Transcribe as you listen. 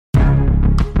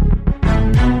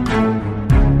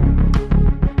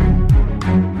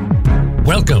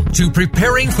to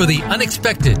Preparing for the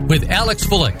Unexpected with Alex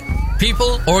Fullick.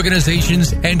 People,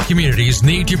 organizations, and communities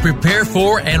need to prepare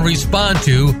for and respond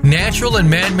to natural and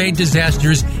man-made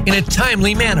disasters in a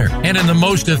timely manner and in the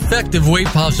most effective way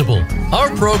possible.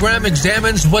 Our program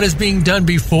examines what is being done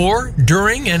before,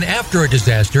 during, and after a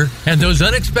disaster and those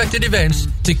unexpected events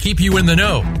to keep you in the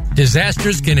know.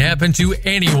 Disasters can happen to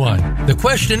anyone. The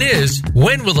question is,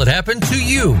 when will it happen to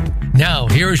you? Now,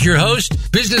 here is your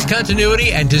host, business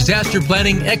continuity and disaster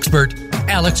planning expert,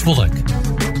 Alex Fullick.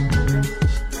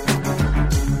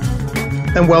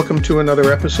 And welcome to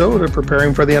another episode of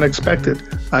Preparing for the Unexpected.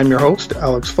 I'm your host,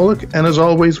 Alex Fullick, and as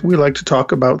always, we like to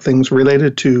talk about things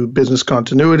related to business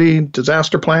continuity,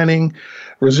 disaster planning,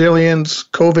 resilience,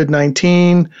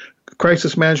 COVID-19,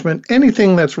 crisis management,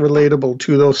 anything that's relatable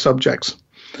to those subjects.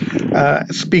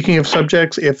 Speaking of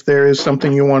subjects, if there is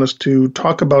something you want us to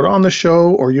talk about on the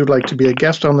show or you'd like to be a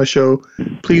guest on the show,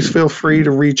 please feel free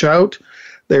to reach out.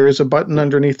 There is a button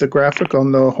underneath the graphic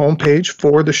on the homepage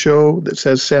for the show that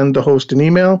says send the host an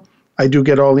email. I do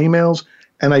get all emails,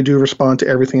 and I do respond to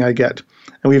everything I get.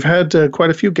 And we've had quite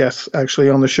a few guests actually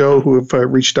on the show who have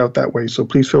reached out that way, so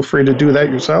please feel free to do that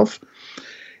yourself.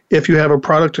 If you have a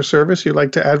product or service you'd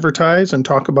like to advertise and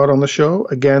talk about on the show,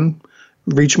 again,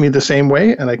 reach me the same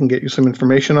way, and I can get you some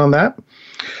information on that.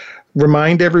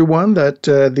 Remind everyone that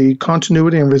the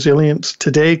Continuity and Resilience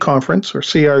Today Conference, or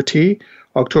CRT,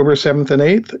 October 7th and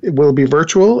 8th, it will be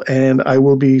virtual, and I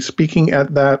will be speaking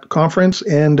at that conference,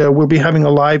 and we'll be having a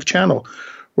live channel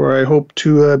where I hope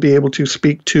to be able to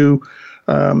speak to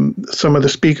some of the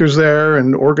speakers there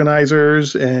and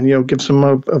organizers and, give some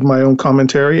of my own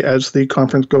commentary as the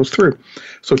conference goes through.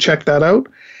 So check that out.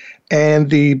 And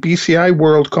the BCI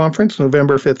World Conference,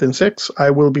 November 5th and 6th, I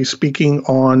will be speaking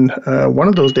on one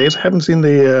of those days. I haven't seen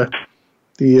the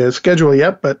schedule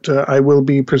yet, but I will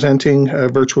be presenting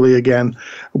virtually again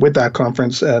with that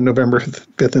conference November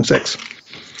 5th and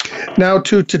 6th. Now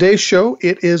to today's show,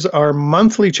 it is our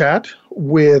monthly chat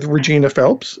with Regina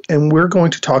Phelps, and we're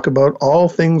going to talk about all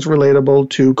things relatable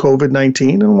to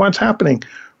COVID-19 and what's happening.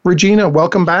 Regina,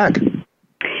 welcome back.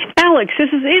 Alex, this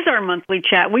is our monthly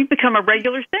chat. We've become a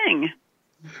regular thing.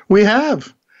 We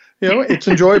have. It's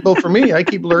enjoyable for me. I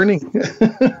keep learning.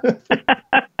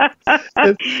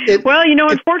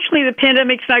 Unfortunately, the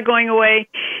pandemic's not going away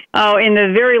in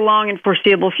the very long and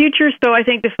foreseeable future, so I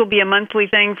think this will be a monthly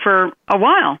thing for a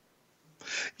while.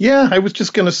 Yeah, I was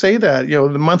just going to say that.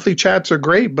 The monthly chats are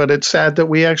great, but it's sad that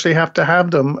we actually have to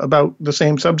have them about the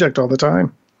same subject all the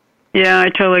time. Yeah, I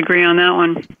totally agree on that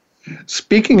one.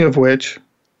 Speaking of which,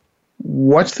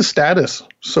 what's the status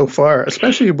so far,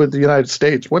 especially with the United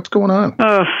States? What's going on?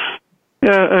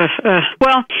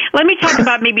 Well, let me talk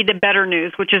about maybe the better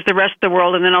news, which is the rest of the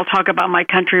world, and then I'll talk about my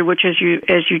country, which, as you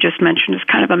just mentioned, is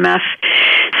kind of a mess.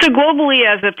 So globally,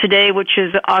 as of today, which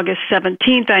is August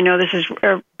 17th, I know this is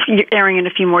airing in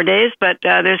a few more days, but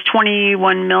there's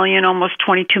 21 million, almost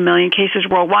 22 million cases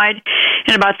worldwide,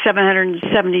 and about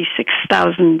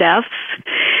 776,000 deaths.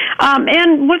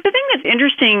 And what the thing that's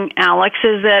interesting, Alex,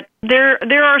 is that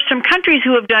there are some countries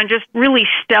who have done just really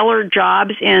stellar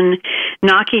jobs in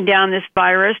knocking down this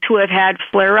virus, who have had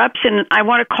flare-ups, and I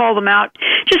want to call them out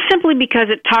just simply because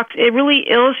it really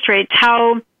illustrates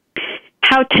how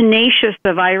tenacious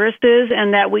the virus is,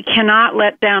 and that we cannot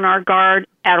let down our guard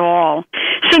at all.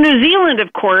 So New Zealand,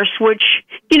 of course, which,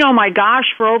 my gosh,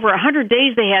 for over 100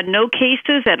 days they had no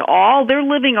cases at all. They're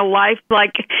living a life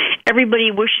like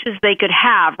everybody wishes they could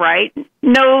have, right?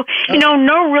 No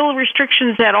real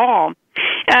restrictions at all.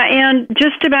 And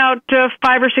just about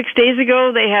 5 or 6 days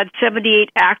ago, they had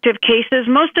 78 active cases.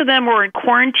 Most of them were in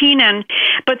quarantine,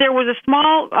 but there was a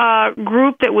small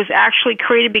group that was actually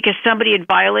created because somebody had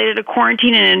violated a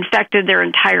quarantine and infected their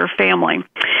entire family.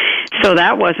 So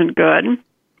that wasn't good.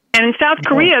 And in South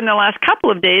Korea, in the last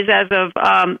couple of days, as of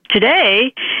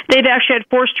today, they've actually had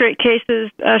 4 straight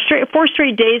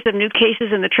days of new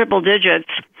cases in the triple digits.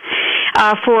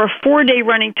 For a 4-day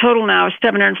running total now of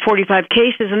 745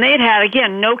 cases, and they had,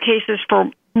 again, no cases for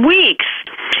weeks.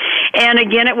 And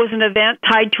again, it was an event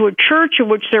tied to a church in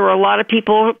which there were a lot of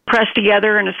people pressed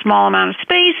together in a small amount of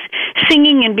space,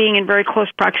 singing and being in very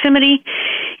close proximity.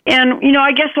 And,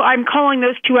 I guess I'm calling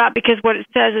those two out because what it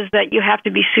says is that you have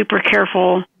to be super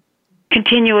careful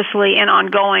continuously and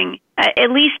ongoing,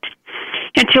 at least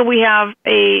until we have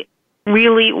a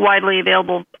really widely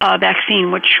available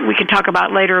vaccine, which we can talk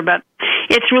about later, but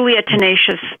it's really a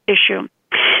tenacious issue.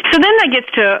 So then that gets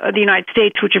to the United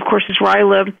States, which of course is where I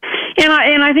live.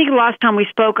 And I think the last time we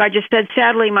spoke, I just said,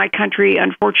 sadly, my country,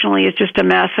 unfortunately, is just a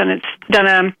mess, and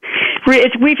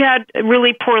we've had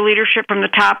really poor leadership from the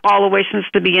top all the way since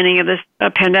the beginning of this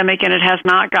pandemic, and it has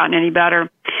not gotten any better.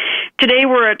 Today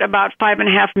we're at about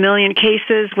 5.5 million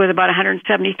cases with about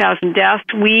 170,000 deaths.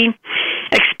 We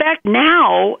expect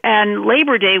now, and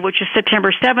Labor Day, which is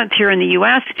September 7th here in the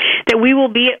U.S., that we will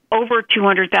be at over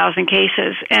 200,000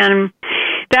 cases. And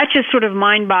that's just sort of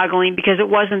mind-boggling because it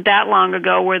wasn't that long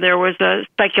ago where there was a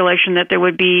speculation that there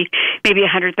would be maybe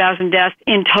 100,000 deaths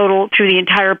in total through the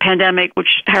entire pandemic,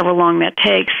 which however long that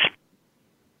takes.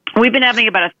 We've been having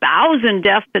about 1,000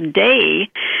 deaths a day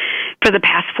for the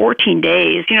past 14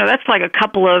 days. You know, that's like a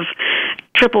couple of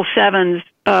 777s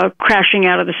crashing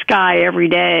out of the sky every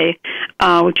day,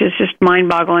 which is just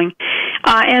mind-boggling.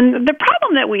 And the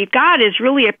problem that we've got is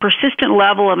really a persistent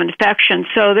level of infection.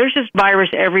 So there's just virus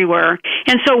everywhere.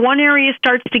 And so one area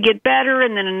starts to get better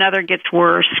and then another gets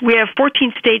worse. We have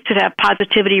 14 states that have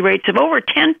positivity rates of over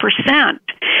 10%,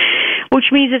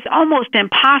 which means it's almost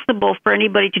impossible for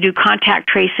anybody to do contact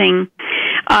tracing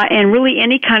and really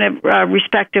any kind of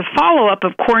respective follow-up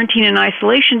of quarantine and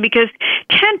isolation, because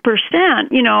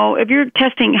 10%, you know, if you're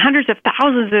testing hundreds of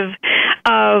thousands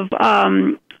of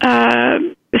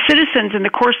citizens in the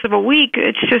course of a week,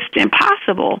 it's just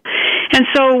impossible. And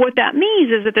so what that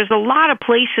means is that there's a lot of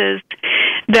places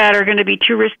that are going to be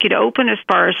too risky to open as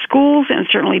far as schools and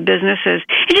certainly businesses.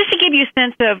 And just to give you a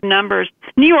sense of numbers,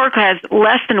 New York has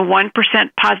less than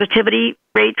 1% positivity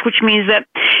rates, which means that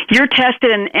you're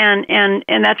tested and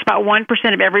that's about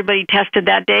 1% of everybody tested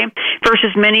that day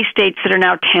versus many states that are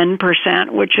now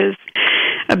 10%, which is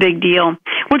a big deal,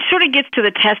 which sort of gets to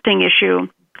the testing issue,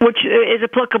 which is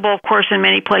applicable, of course, in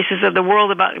many places of the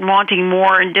world about wanting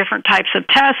more and different types of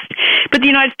tests. But the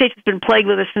United States has been plagued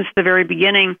with this since the very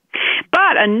beginning.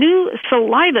 But a new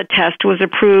saliva test was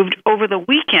approved over the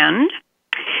weekend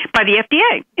by the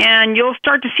FDA. And you'll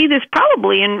start to see this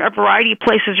probably in a variety of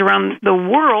places around the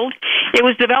world. It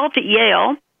was developed at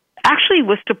Yale, actually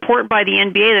with support by the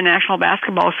NBA, the National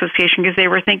Basketball Association, because they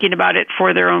were thinking about it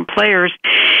for their own players.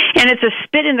 And it's a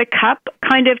spit in the cup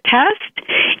kind of test.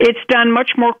 It's done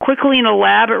much more quickly in a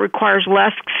lab. It requires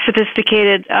less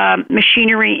sophisticated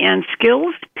machinery and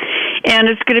skills. And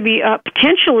it's going to be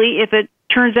potentially, if it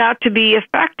turns out to be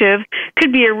effective,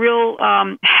 could be a real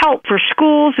help for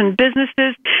schools and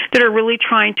businesses that are really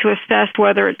trying to assess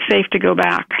whether it's safe to go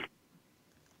back.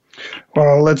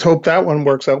 Well, let's hope that one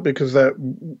works out, because that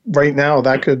right now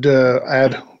that could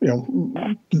add,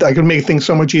 that could make things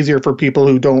so much easier for people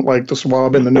who don't like the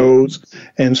swab in the nose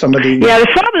and some of the the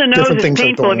swab in the nose is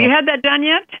painful. Have you had that done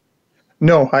yet?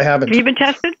 No, I haven't. Have you been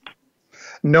tested?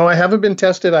 No, I haven't been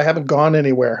tested. I haven't gone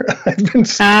anywhere.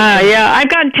 Yeah, I've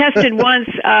gotten tested once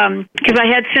because I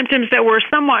had symptoms that were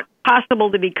somewhat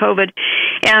possible to be COVID.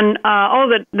 And,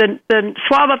 the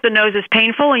swab up the nose is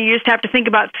painful, and you just have to think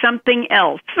about something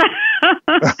else.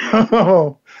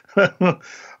 Oh,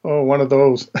 one of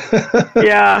those.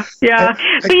 Yeah. But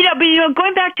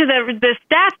going back to the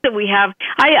stats that we have,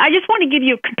 I just want to give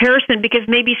you a comparison because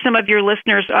maybe some of your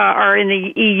listeners are in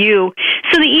the EU.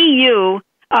 So the EU,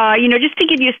 just to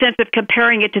give you a sense of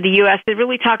comparing it to the U.S., they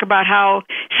really talk about how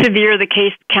severe the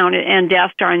case count and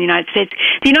deaths are in the United States.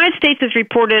 The United States has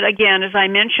reported, again, as I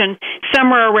mentioned,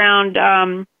 somewhere around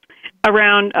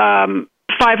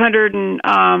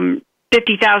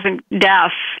 550,000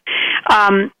 deaths.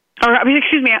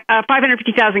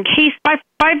 550,000 cases,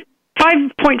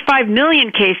 5.5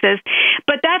 million cases,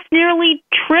 but that's nearly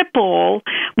triple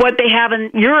what they have in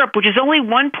Europe, which is only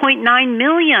 1.9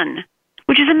 million.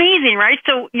 Which is amazing, right?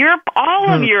 So Europe, all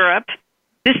of Europe,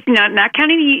 this not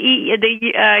counting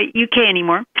the UK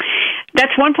anymore,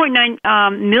 that's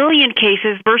 1.9 million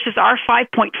cases versus our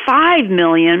 5.5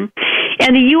 million.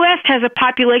 And the U.S. has a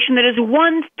population that is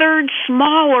 1/3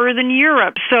 smaller than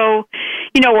Europe. So,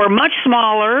 we're much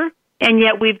smaller, and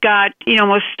yet we've got,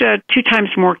 almost 2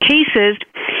 times more cases.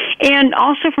 And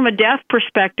also from a death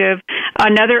perspective,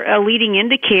 another leading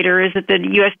indicator is that the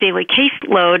U.S. daily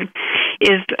caseload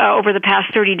is over the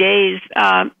past 30 days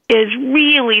is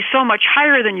really so much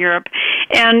higher than Europe.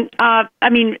 And,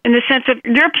 in the sense of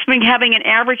Europe's been having an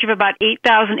average of about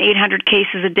 8,800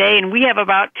 cases a day, and we have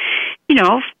about,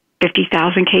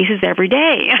 50,000 cases every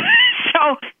day.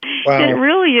 So wow. It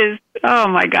really is, oh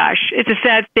my gosh, it's a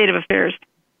sad state of affairs.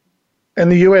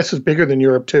 And the U.S. is bigger than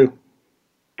Europe, too.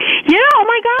 Yeah, oh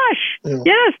my gosh.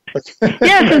 Yes.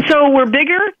 Yes, and so we're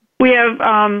bigger. We have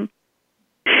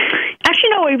actually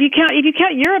no, if you count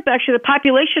Europe, actually the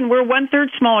population, we're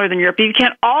 1/3 smaller than Europe. If you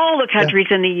count all the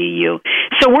countries in the EU.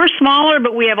 So we're smaller,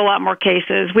 but we have a lot more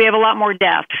cases. We have a lot more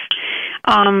deaths.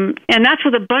 And that's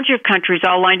with a bunch of countries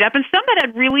all lined up, and some that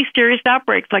had really serious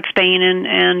outbreaks, like Spain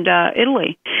and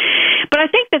Italy. But I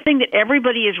think the thing that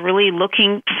everybody is really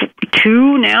looking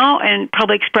to now, and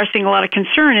probably expressing a lot of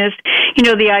concern, is,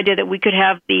 the idea that we could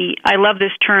have I love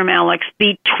this term, Alex,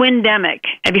 the twindemic.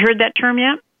 Have you heard that term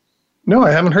yet? No,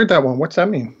 I haven't heard that one. What's that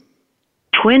mean?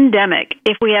 Twindemic.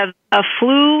 If we have a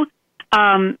flu,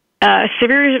 a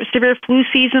severe flu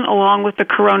season along with the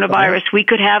coronavirus, we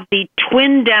could have the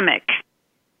twindemic.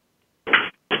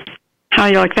 How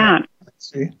do you like that? Let's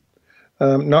see.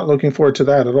 Not looking forward to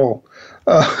that at all.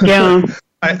 Yeah.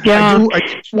 I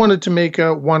just wanted to make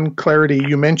one clarity.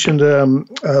 You mentioned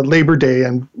Labor Day,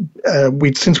 and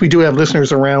since we do have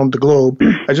listeners around the globe,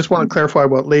 I just want to clarify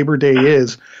what Labor Day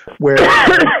is, where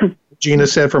Gina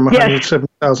said from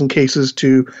 170,000 cases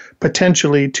to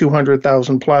potentially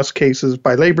 200,000 plus cases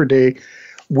by Labor Day.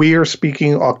 We are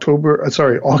speaking August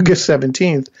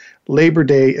 17th. Labor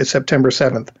Day is September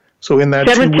 7th. So in that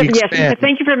 2-week span. Yes,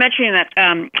 thank you for mentioning that,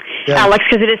 Alex,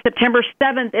 because it is September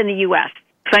 7th in the U.S.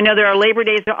 So I know there are Labor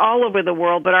Days all over the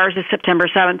world, but ours is September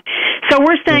 7th. So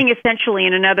we're saying essentially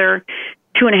in another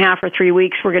 2.5 or 3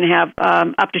 weeks, we're going to have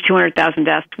up to 200,000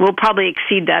 deaths. We'll probably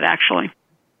exceed that, actually.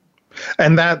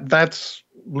 And that's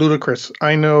ludicrous.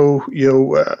 I know,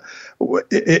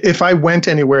 if I went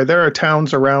anywhere, there are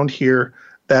towns around here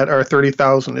that are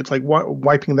 30,000. It's like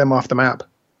wiping them off the map.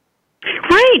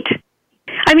 Right.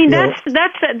 I mean,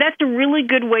 that's a really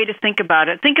good way to think about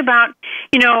it. Think about,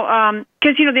 because,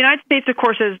 the United States, of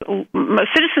course, is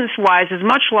citizens-wise is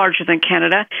much larger than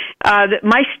Canada.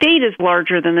 My state is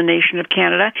larger than the nation of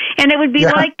Canada. And it would be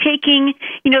like taking,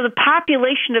 the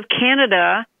population of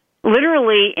Canada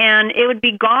literally, and it would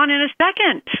be gone in a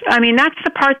second. I mean, that's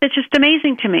the part that's just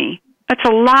amazing to me. That's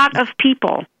a lot of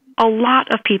people,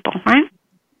 right?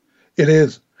 It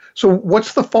is. So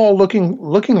what's the fall looking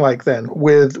like then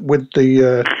with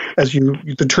the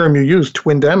the term you used,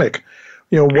 twindemic?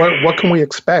 What can we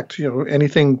expect?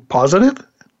 Anything positive?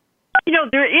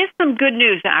 There is some good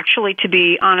news, actually, to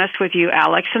be honest with you,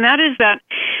 Alex, and that is that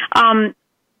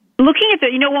looking at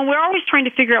when we're always trying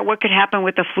to figure out what could happen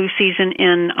with the flu season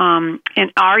in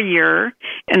our year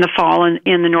in the fall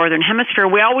in the northern hemisphere,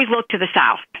 we always look to the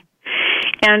south.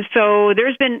 And so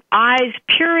there's been eyes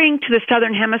peering to the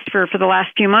southern hemisphere for the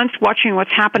last few months, watching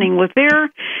what's happening with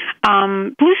their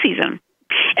flu season.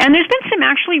 And there's been some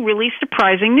actually really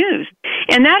surprising news.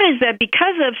 And that is that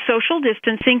because of social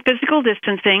distancing, physical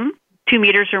distancing, 2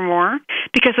 meters or more,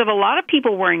 because of a lot of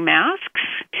people wearing masks,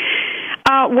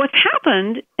 what's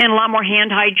happened, and a lot more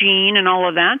hand hygiene and all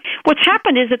of that, what's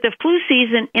happened is that the flu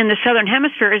season in the southern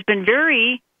hemisphere has been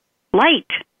very light,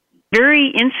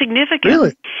 very insignificant.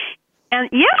 Really? And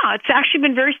it's actually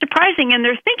been very surprising, and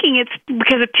they're thinking it's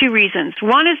because of 2 reasons.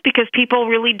 One is because people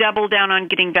really doubled down on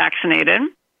getting vaccinated.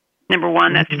 Number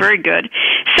one, that's very good.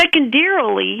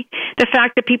 Secondarily, the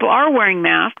fact that people are wearing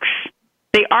masks,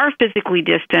 they are physically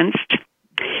distanced,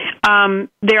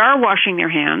 they are washing their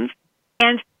hands,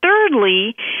 and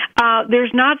thirdly,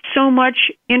 there's not so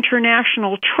much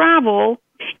international travel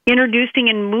introducing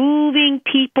and moving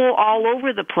people all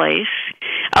over the place,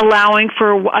 allowing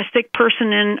for a sick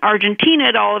person in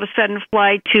Argentina to all of a sudden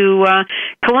fly to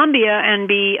Colombia and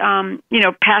be,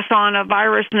 pass on a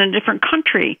virus in a different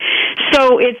country.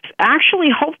 So it's actually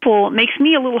hopeful, it makes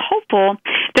me a little hopeful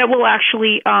that we'll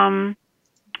actually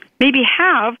maybe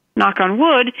have, knock on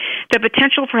wood, the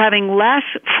potential for having less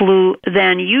flu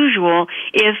than usual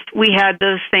if we had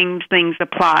those things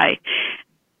apply.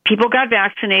 People got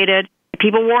vaccinated,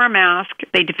 people wore a mask,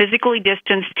 they physically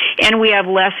distanced, and we have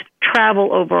less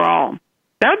travel overall.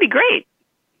 That would be great.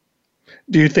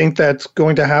 Do you think that's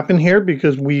going to happen here?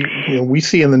 Because we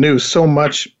see in the news so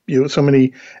much, so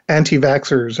many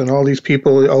anti-vaxxers and all these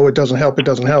people, it doesn't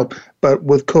help. But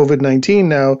with COVID-19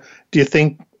 now, do you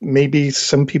think maybe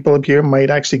some people up here might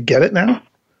actually get it now?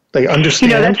 They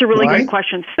understand. That's a really why? good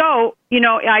question. So,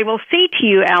 I will say to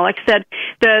you, Alex, that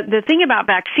the thing about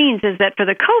vaccines is that for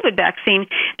the COVID vaccine,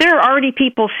 there are already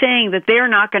people saying that they're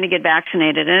not going to get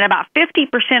vaccinated. And about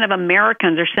 50% of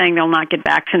Americans are saying they'll not get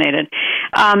vaccinated.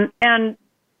 And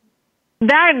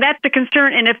that's the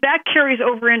concern. And if that carries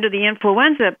over into the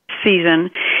influenza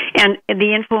season and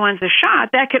the influenza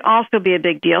shot, that could also be a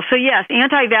big deal. So, yes,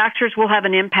 anti-vaxxers will have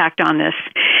an impact on this.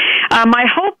 My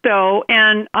hope, though,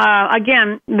 and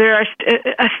again, there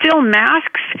are still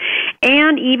masks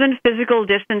and even physical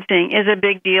distancing is a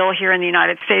big deal here in the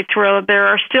United States, where there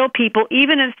are still people,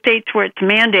 even in states where it's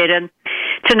mandated,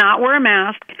 to not wear a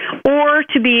mask or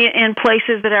to be in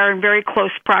places that are in very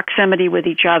close proximity with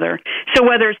each other. So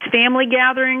whether it's family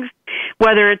gatherings,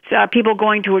 whether it's people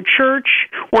going to a church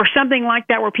or something like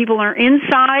that where people are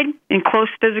inside in close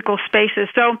physical spaces.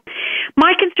 So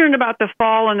my concern about the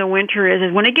fall and the winter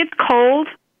is when it gets cold,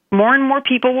 more and more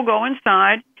people will go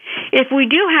inside. If we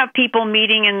do have people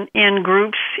meeting in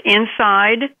groups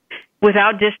inside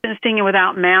without distancing and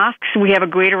without masks, we have a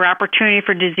greater opportunity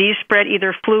for disease spread,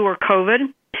 either flu or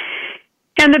COVID.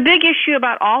 And the big issue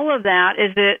about all of that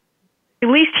is that, at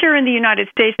least here in the United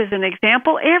States as an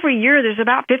example, every year there's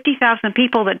about 50,000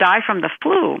 people that die from the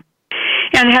flu.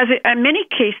 And it has, in many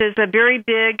cases, a very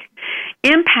big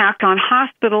impact on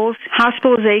hospitals,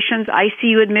 hospitalizations,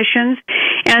 ICU admissions.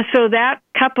 And so that,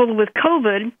 coupled with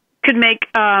COVID, could make,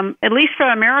 at least for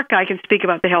America, I can speak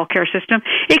about the healthcare system,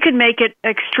 it could make it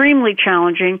extremely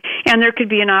challenging, and there could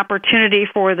be an opportunity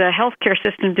for the healthcare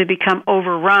system to become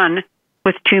overrun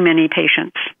with too many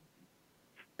patients.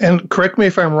 And correct me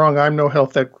if I'm wrong, I'm no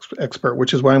health expert,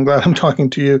 which is why I'm glad I'm talking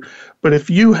to you. But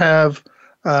if you have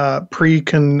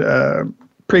pre-existing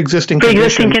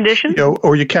condition,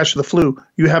 or you catch the flu,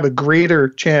 you have a greater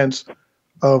chance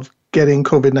of getting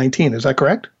COVID-19. Is that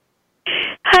correct?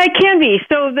 It can be.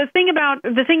 So the thing about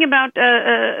if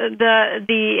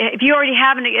you already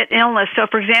have an illness, so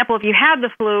for example, if you had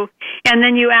the flu and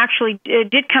then you actually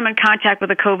did come in contact with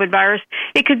the COVID virus,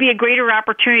 it could be a greater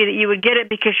opportunity that you would get it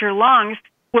because your lungs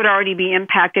would already be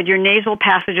impacted. Your nasal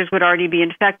passages would already be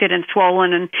infected and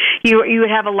swollen, and you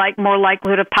would have more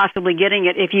likelihood of possibly getting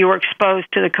it if you were exposed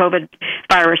to the COVID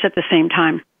virus at the same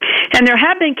time. And there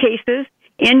have been cases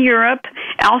in Europe,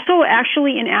 also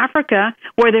actually in Africa,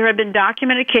 where there have been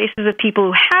documented cases of people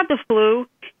who had the flu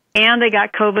and they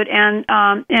got COVID, and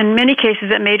in many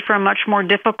cases it made for a much more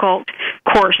difficult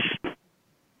course.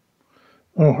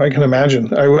 Oh, I can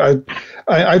imagine.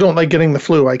 I don't like getting the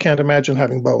flu. I can't imagine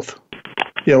having both.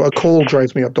 A cold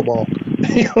drives me up the wall.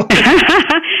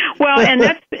 Well, and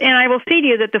I will say to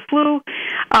you that the flu,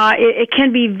 it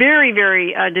can be very,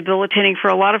 very debilitating for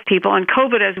a lot of people, and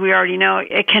COVID, as we already know,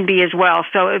 it can be as well.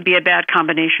 So it would be a bad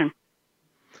combination.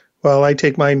 Well, I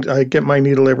get my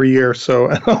needle every year, so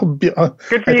I'll be.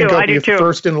 Good for you. I do too.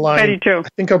 First in line. I do too. I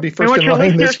think I'll be first in line this year. We want your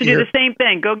listeners to do the same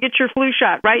thing. Go get your flu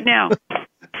shot right now.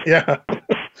 Yeah.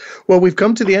 Well, we've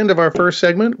come to the end of our first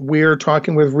segment. We're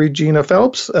talking with Regina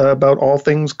Phelps about all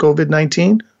things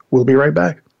COVID-19. We'll be right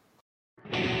back.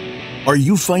 Are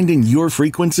you finding your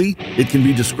frequency? It can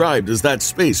be described as that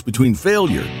space between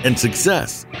failure and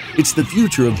success. It's the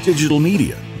future of digital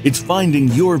media. It's finding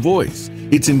your voice.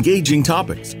 It's engaging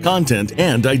topics, content,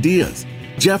 and ideas.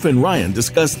 Jeff and Ryan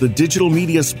discuss the digital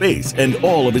media space and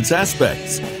all of its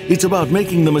aspects. It's about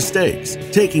making the mistakes,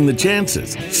 taking the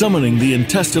chances, summoning the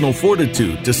intestinal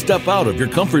fortitude to step out of your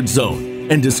comfort zone,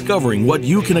 and discovering what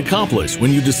you can accomplish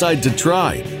when you decide to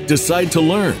try, decide to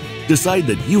learn, decide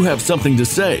that you have something to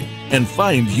say, and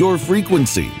find your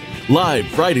frequency. Live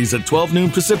Fridays at 12 noon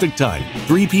Pacific Time,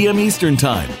 3 p.m. Eastern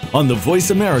Time on the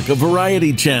Voice America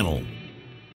Variety Channel.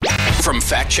 From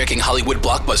fact-checking Hollywood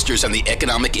blockbusters on the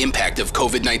economic impact of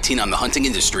COVID-19 on the hunting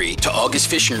industry to August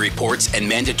fishing reports and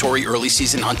mandatory early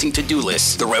season hunting to-do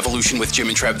lists, The Revolution with Jim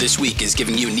and Trav this week is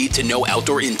giving you need-to-know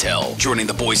outdoor intel. Joining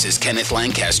the boys is Kenneth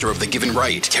Lancaster of The Given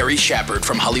Right, Terry Shepard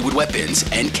from Hollywood Weapons,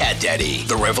 and Cat Daddy.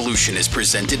 The Revolution is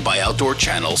presented by Outdoor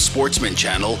Channel, Sportsman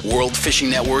Channel, World Fishing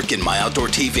Network, and My Outdoor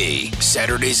TV.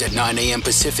 Saturdays at 9 a.m.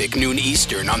 Pacific, noon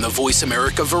Eastern on the Voice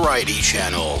America Variety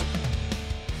Channel.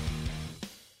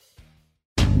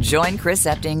 Join Chris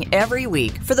Epting every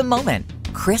week for The Moment.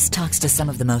 Chris talks to some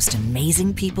of the most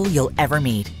amazing people you'll ever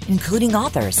meet, including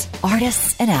authors,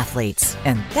 artists, and athletes.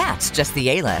 And that's just the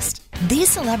A-list. These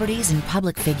celebrities and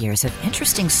public figures have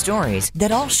interesting stories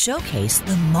that all showcase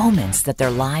the moments that their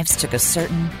lives took a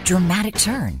certain dramatic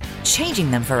turn,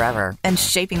 changing them forever and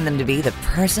shaping them to be the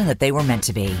person that they were meant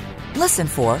to be. Listen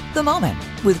for The Moment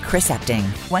with Chris Epting,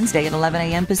 Wednesday at 11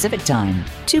 a.m. Pacific Time,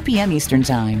 2 p.m. Eastern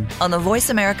Time on the Voice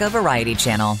America Variety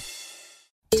Channel.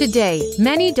 Today,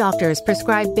 many doctors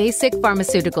prescribe basic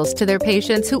pharmaceuticals to their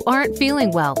patients who aren't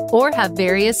feeling well or have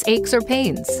various aches or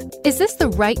pains. Is this the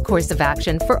right course of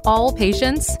action for all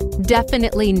patients?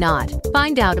 Definitely not.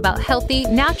 Find out about healthy,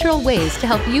 natural ways to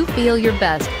help you feel your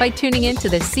best by tuning into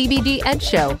the CBD Ed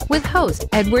Show with host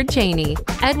Edward Cheney.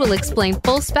 Ed will explain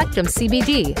full-spectrum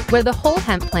CBD, where the whole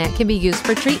hemp plant can be used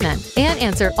for treatment, and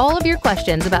answer all of your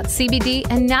questions about CBD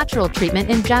and natural treatment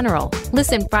in general.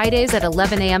 Listen Fridays at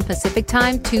 11 a.m. Pacific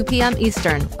Time, 2 p.m.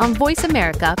 Eastern on Voice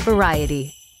America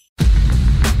Variety.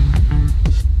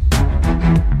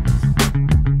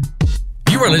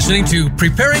 You You are listening to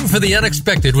Preparing for the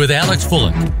Unexpected with Alex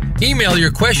Fullick. Email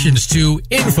your questions to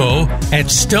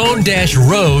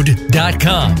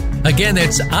info@stone-road.com. Again,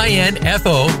 that's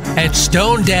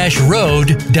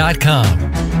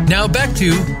info@stone-road.com. Now back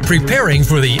to Preparing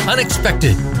for the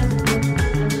Unexpected.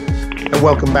 And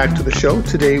welcome back to the show.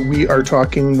 Today we are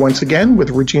talking once again with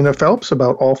Regina Phelps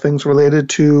about all things related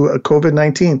to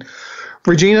COVID-19.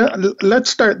 Regina,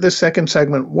 let's start this second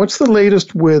segment. What's the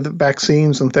latest with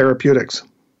vaccines and therapeutics?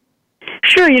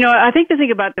 Sure. I think the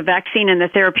thing about the vaccine and the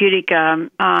therapeutic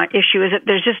issue is that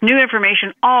there's just new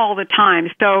information all the time.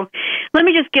 So let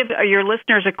me just give your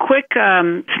listeners a quick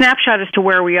snapshot as to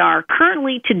where we are.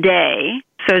 Currently today,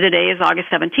 so today is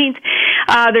August 17th,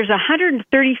 there's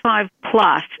 135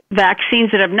 plus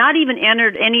vaccines that have not even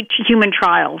entered any human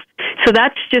trials. So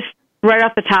that's just right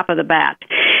off the top of the bat.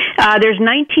 There's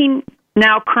 19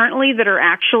 now currently that are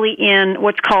actually in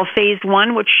what's called phase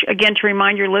 1, which, again, to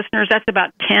remind your listeners, that's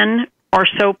about 10 or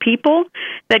so people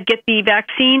that get the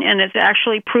vaccine, and it's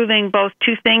actually proving both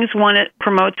two things. One, it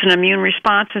promotes an immune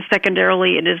response, and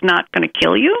secondarily, it is not going to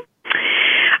kill you.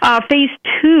 Phase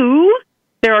 2,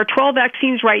 there are 12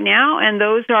 vaccines right now, and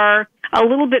those are a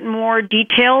little bit more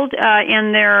detailed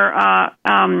in their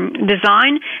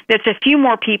design. That's a few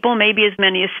more people, maybe as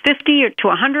many as 50 or to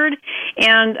 100,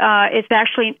 and it's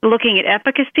actually looking at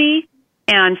efficacy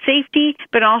and safety,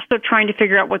 but also trying to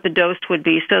figure out what the dose would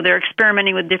be. So they're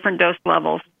experimenting with different dose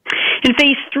levels. In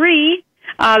phase 3,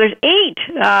 there's 8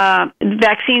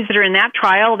 vaccines that are in that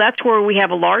trial. That's where we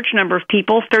have a large number of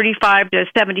people, 35 to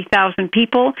 70,000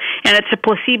 people, and it's a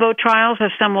placebo trial, so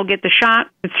some will get the shot,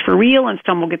 it's for real, and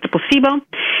some will get the placebo.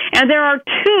 And there are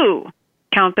 2,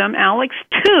 count them, Alex,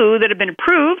 2 that have been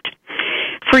approved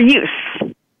for use.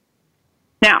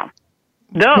 Now,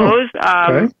 those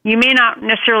you may not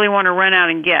necessarily want to run out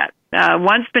and get.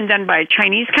 One's been done by a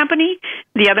Chinese company.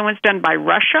 The other one's done by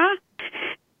Russia.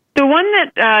 The one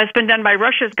that has been done by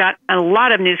Russia has got a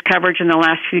lot of news coverage in the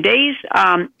last few days.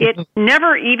 It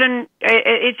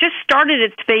just started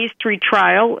its phase 3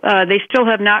 trial. They still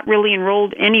have not really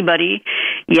enrolled anybody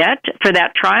yet for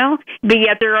that trial, but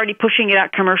yet they're already pushing it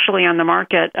out commercially on the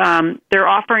market. They're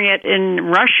offering it in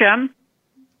Russia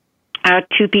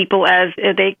to people as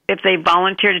if they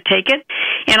volunteer to take it.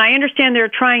 And I understand they're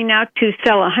trying now to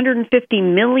sell 150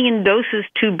 million doses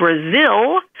to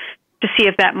Brazil to see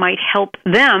if that might help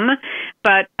them.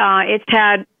 But it's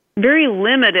had very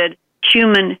limited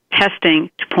human testing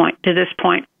to this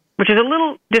point, which is a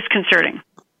little disconcerting.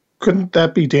 Couldn't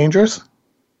that be dangerous?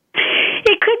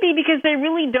 It could be, because they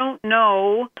really don't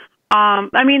know.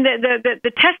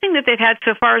 The testing that they've had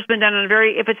so far has been done on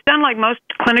if it's done like most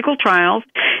clinical trials,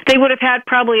 they would have had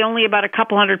probably only about a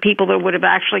couple hundred people that would have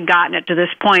actually gotten it to this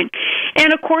point.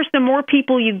 And of course, the more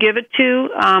people you give it to,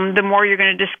 the more you're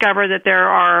going to discover that there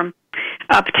are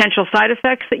potential side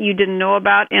effects that you didn't know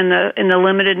about in the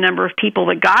limited number of people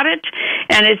that got it.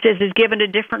 And it is given to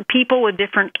different people with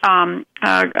different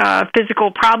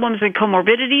physical problems and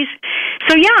comorbidities.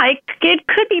 So yeah, it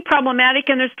could be problematic,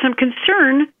 and there's some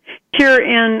concern here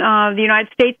in the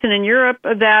United States and in Europe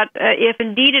that if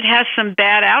indeed it has some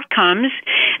bad outcomes,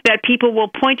 that people will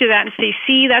point to that and say,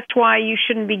 see, that's why you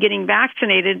shouldn't be getting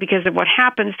vaccinated because of what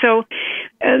happened. So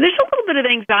there's a little bit of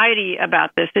anxiety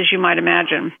about this, as you might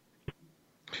imagine.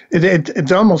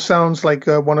 It almost sounds like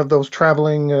one of those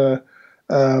traveling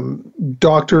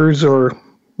doctors, or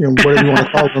whatever you want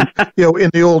to call them, in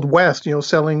the Old West,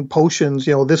 selling potions,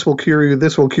 this will cure you,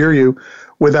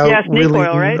 without really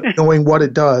oil, right? Knowing what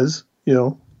it does,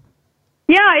 Yeah,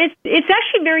 it's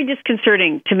actually very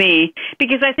disconcerting to me,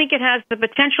 because I think it has the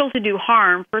potential to do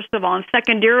harm, first of all, and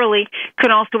secondarily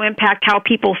could also impact how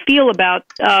people feel about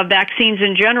vaccines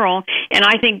in general, and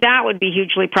I think that would be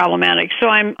hugely problematic. So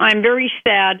I'm very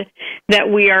sad that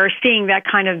we are seeing that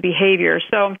kind of behavior.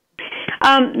 So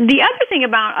the other thing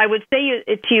I would say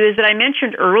to you is that I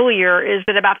mentioned earlier is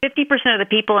that about 50% of the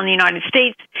people in the United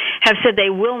States have said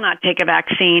they will not take a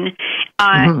vaccine.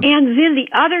 And then the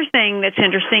other thing that's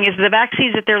interesting is the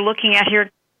vaccines that they're looking at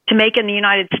here to make in the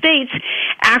United States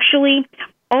actually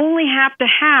only have to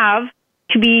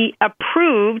be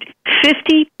approved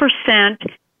 50%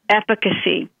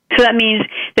 efficacy. So that means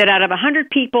that out of 100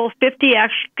 people, 50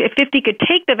 could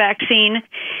take the vaccine,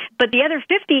 but the other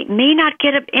 50 may not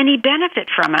get any benefit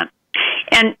from it.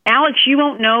 And Alex, you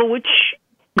won't know which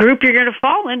group you're going to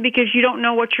fall in, because you don't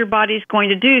know what your body's going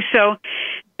to do. So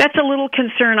that's a little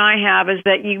concern I have, is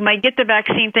that you might get the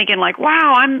vaccine thinking like,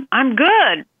 wow, I'm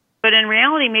good. But in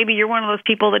reality, maybe you're one of those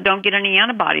people that don't get any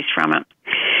antibodies from it.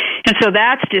 And so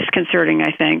that's disconcerting,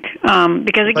 I think,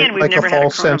 because, again, we've never had a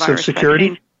false sense of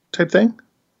security vaccine type thing?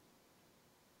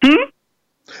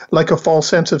 Like a false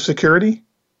sense of security?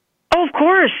 Oh, of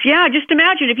course. Yeah. Just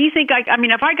imagine if you think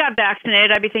if I got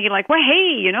vaccinated, I'd be thinking like, well,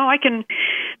 hey, I can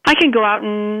go out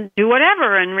and do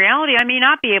whatever. In reality, I may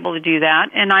not be able to do that,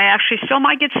 and I actually still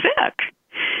might get sick.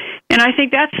 And I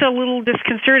think that's a little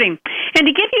disconcerting. And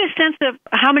to give you a sense of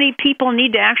how many people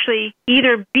need to actually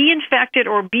either be infected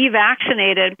or be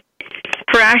vaccinated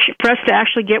for us to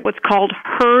actually get what's called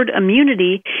herd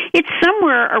immunity, it's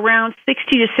somewhere around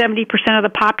 60 to 70% of the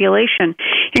population.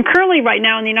 And currently right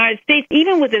now in the United States,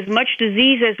 even with as much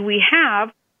disease as we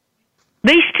have,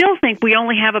 they still think we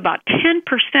only have about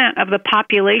 10% of the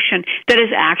population that has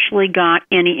actually got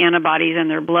any antibodies in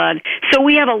their blood. So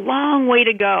we have a long way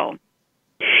to go.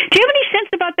 Do you have any sense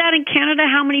about that in Canada,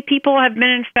 how many people have been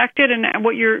infected and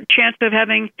what your chance of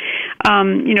having,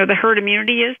 the herd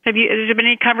immunity is? Has there been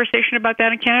any conversation about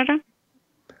that in Canada?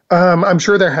 I'm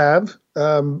sure there have.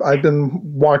 I've been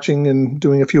watching and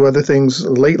doing a few other things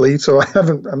lately, so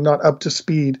I'm not up to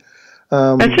speed.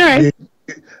 That's all right.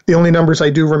 The only numbers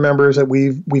I do remember is that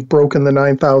we've broken the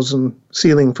 9,000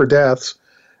 ceiling for deaths.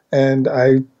 And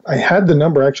I had the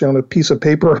number actually on a piece of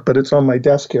paper, but it's on my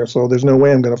desk here, so there's no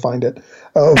way I'm going to find it.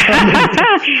 How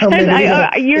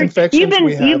many infections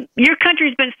we have. Your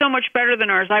country's been so much better than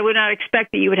ours. I would not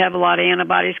expect that you would have a lot of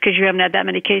antibodies because you haven't had that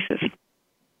many cases.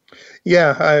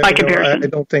 Yeah, I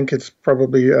don't think it's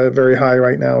probably very high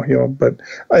right now, But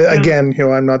again,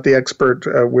 I'm not the expert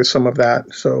with some of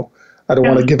that, so I don't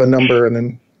want to give a number and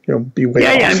then be way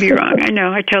off. Yeah, I'd be wrong. I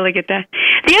know. I totally get that.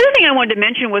 The other thing I wanted to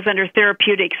mention was under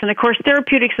therapeutics. And, of course,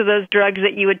 therapeutics are those drugs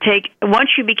that you would take once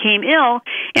you became ill,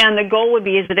 and the goal would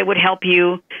be is that it would help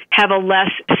you have a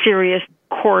less serious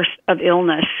course of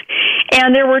illness.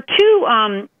 And there were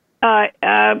two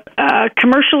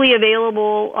commercially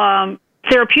available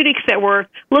therapeutics that were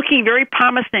looking very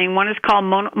promising. One is called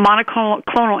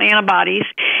monoclonal antibodies,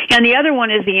 and the other one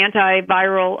is the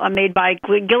antiviral made by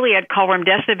Gilead called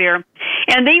remdesivir.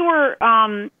 And they were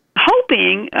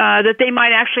hoping that they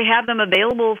might actually have them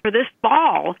available for this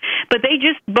fall, but they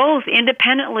just both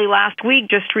independently last week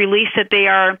just released that they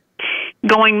are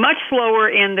going much slower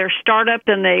in their startup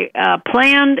than they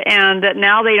planned, and that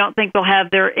now they don't think they'll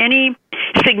have any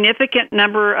significant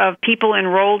number of people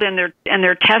enrolled in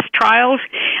their test trials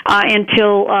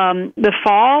until the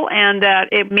fall, and that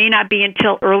it may not be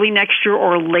until early next year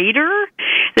or later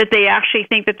that they actually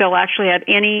think that they'll actually have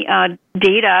any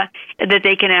data that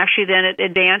they can actually then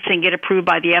advance and get approved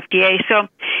by the FDA. So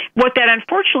what that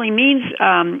unfortunately means,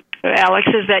 Alex,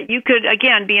 is that you could,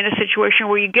 again, be in a situation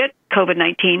where you get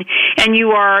COVID-19 and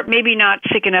you are maybe not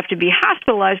sick enough to be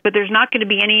hospitalized, but there's not going to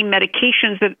be any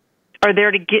medications that are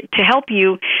there to help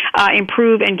you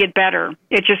improve and get better.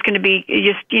 It's just going to be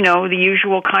the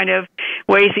usual kind of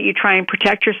ways that you try and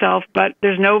protect yourself, but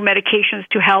there's no medications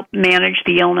to help manage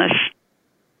the illness.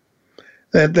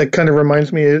 That kind of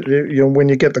reminds me, when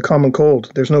you get the common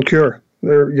cold, there's no cure.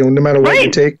 No matter what you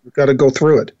take, you've got to go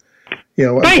through it.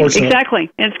 Right,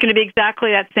 exactly. And it's going to be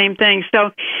exactly that same thing.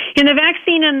 So in the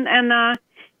vaccine and the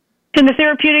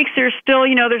therapeutics, there's still,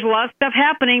 there's a lot of stuff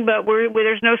happening, but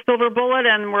there's no silver bullet,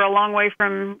 and we're a long way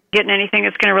from getting anything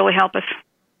that's going to really help us.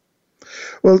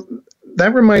 Well,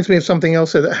 that reminds me of something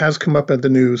else that has come up in the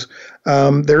news.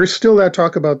 There is still that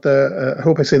talk about I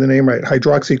hope I say the name right,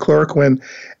 hydroxychloroquine.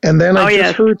 And then I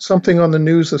just heard something on the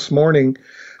news this morning.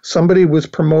 Somebody was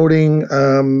promoting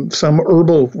some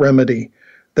herbal remedy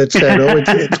that said,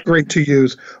 it's great to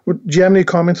use. Do you have any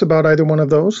comments about either one of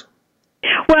those?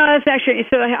 Well, it's actually,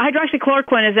 so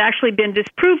hydroxychloroquine has actually been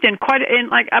disproved in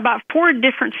about 4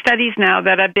 different studies now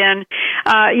that have been,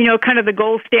 kind of the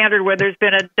gold standard where there's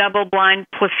been a double-blind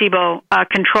placebo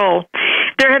control.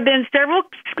 There have been several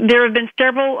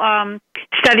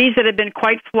studies that have been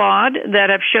quite flawed that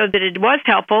have showed that it was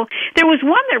helpful. There was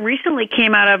one that recently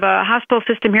came out of a hospital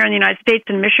system here in the United States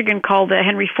in Michigan called the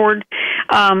Henry Ford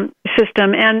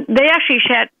system, and they actually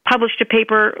had published a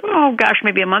paper,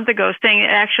 maybe a month ago, saying it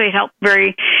actually helped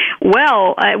very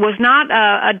well. It was not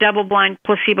a double-blind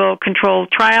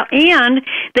placebo-controlled trial, and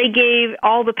they gave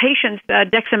all the patients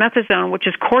dexamethasone, which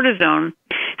is cortisone,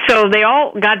 so they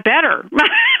all got better,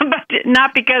 but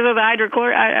not because of the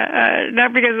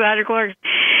hydrochlorics.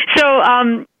 So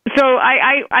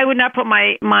I would not put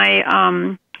my weight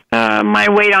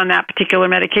on that particular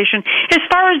medication. As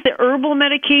far as the herbal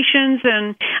medications,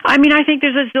 and I think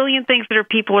there's a zillion things that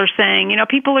people are saying.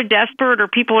 People are desperate or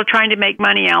people are trying to make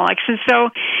money, Alex. And so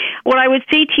what I would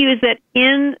say to you is that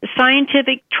in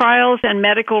scientific trials and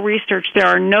medical research, there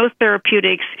are no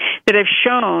therapeutics that have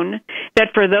shown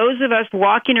that for those of us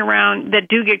walking around that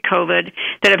do get COVID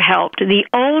that have helped. The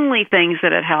only things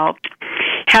that have helped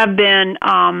have been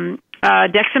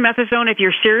dexamethasone if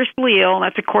you're seriously ill.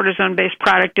 That's a cortisone-based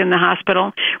product in the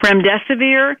hospital.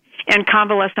 Remdesivir and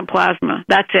convalescent plasma.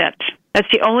 That's it. That's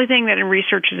the only thing that in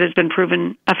research has been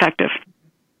proven effective.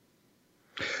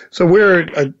 So we're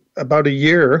about a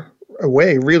year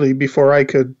away, really, before I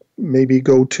could maybe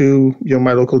go to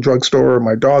my local drugstore or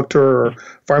my doctor or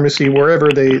pharmacy, wherever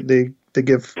they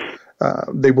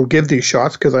will give these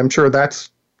shots, because I'm sure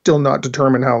that's still not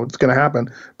determined how it's going to happen.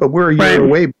 But we're a year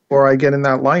away before I get in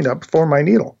that lineup for my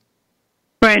needle.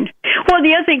 Right. Well,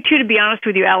 the other thing, too, to be honest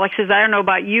with you, Alex, is I don't know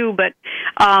about you, but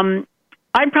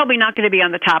I'm probably not going to be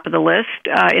on the top of the list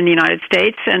in the United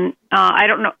States, and I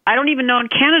don't even know in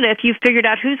Canada if you've figured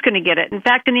out who's going to get it. In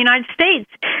fact, in the United States,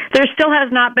 there still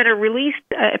has not been a released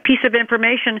piece of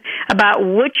information about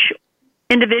which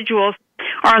individuals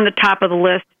are on the top of the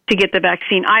list to get the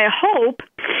vaccine. I hope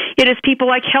it is people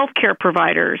like healthcare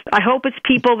providers. I hope it's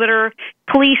people that are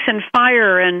police and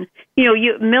fire and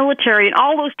military and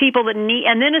all those people that need,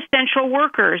 and then essential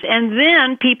workers, and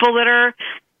then people that are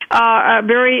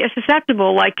very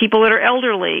susceptible, like people that are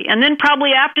elderly. And then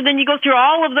probably after, then you go through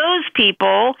all of those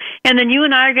people, and then you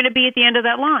and I are going to be at the end of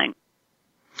that line.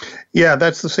 Yeah,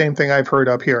 that's the same thing I've heard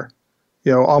up here,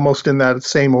 almost in that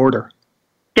same order,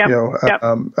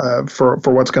 for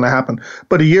what's going to happen.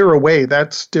 But a year away,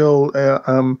 that's still,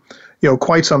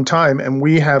 quite some time. And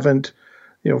we haven't,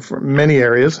 for many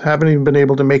areas, haven't even been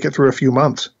able to make it through a few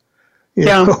months.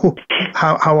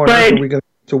 How on earth are we going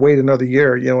to wait another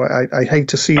year? I hate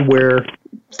to see where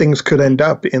things could end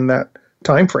up in that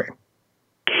time frame.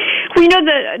 Well,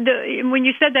 when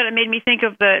you said that, it made me think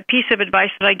of the piece of advice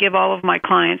that I give all of my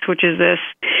clients, which is this.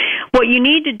 What you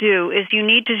need to do is you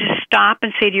need to just stop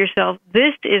and say to yourself,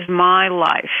 this is my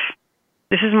life.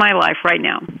 This is my life right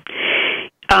now.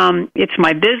 It's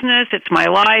my business, it's my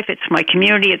life, it's my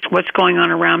community, it's what's going on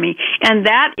around me. And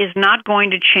that is not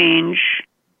going to change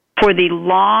for the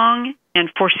long and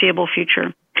foreseeable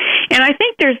future. And I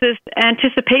think there's this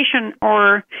anticipation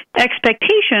or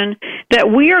expectation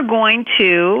that we are going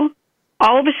to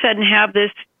all of a sudden have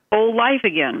this old life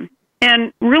again.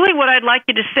 And really what I'd like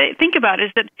you to think about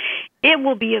is that it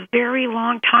will be a very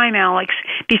long time, Alex,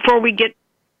 before we get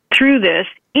through this.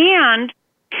 And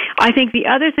I think the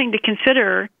other thing to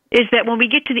consider is that when we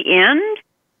get to the end,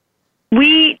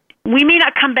 we may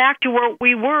not come back to where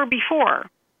we were before.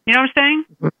 You know what I'm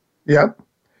saying? Yeah.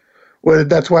 Well,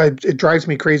 that's why it drives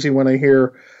me crazy when I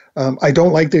hear, I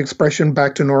don't like the expression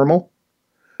back to normal.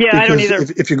 Yeah, I don't either.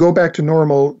 If you go back to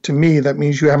normal, to me, that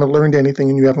means you haven't learned anything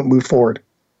and you haven't moved forward.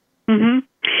 Mm-hmm.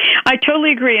 I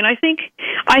totally agree. And I think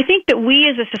that we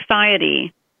as a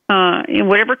society, in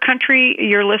whatever country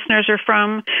your listeners are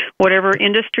from, whatever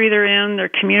industry they're in, their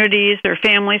communities, their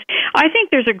families, I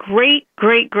think there's a great,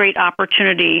 great, great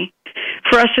opportunity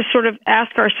for us to sort of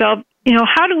ask ourselves,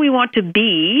 how do we want to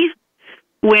be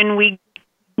when we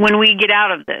get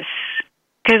out of this?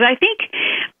 Because I think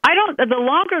the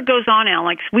longer it goes on,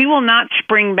 Alex, we will not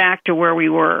spring back to where we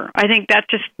were. I think that's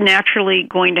just naturally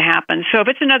going to happen. So if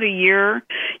it's another year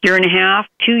and a half,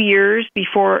 2 years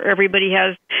before everybody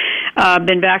has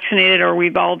been vaccinated or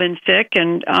we've all been sick,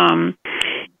 and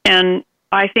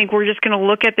I think we're just going to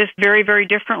look at this very, very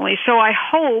differently. So I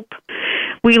hope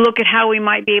we look at how we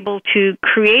might be able to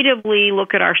creatively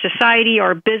look at our society,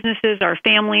 our businesses, our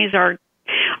families, our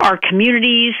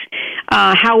communities,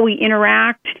 how we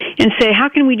interact, and say, how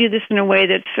can we do this in a way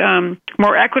that's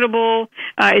more equitable,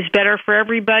 is better for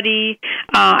everybody?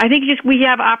 I think we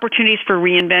have opportunities for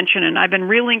reinvention, and I've been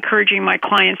really encouraging my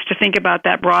clients to think about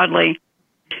that broadly,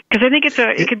 because I think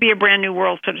it could be a brand new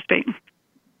world, so to speak.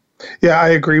 Yeah, I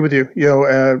agree with you.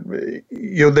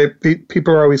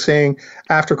 People are always saying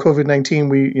after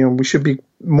COVID-19, we should be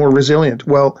more resilient.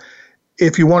 Well,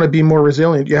 if you want to be more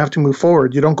resilient, you have to move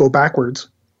forward. You don't go backwards.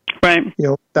 Right.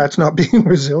 That's not being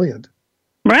resilient.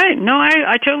 Right. No,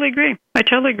 I totally agree.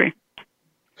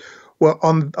 Well,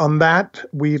 on that,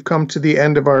 we've come to the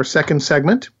end of our second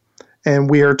segment, and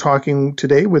we are talking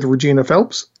today with Regina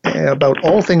Phelps about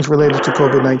all things related to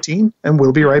COVID-19, and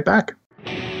we'll be right back.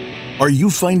 Are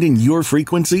you finding your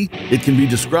frequency? It can be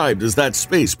described as that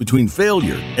space between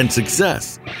failure and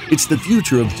success. It's the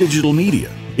future of digital media.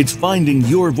 It's finding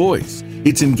your voice.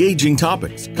 It's engaging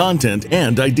topics, content,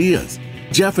 and ideas.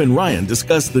 Jeff and Ryan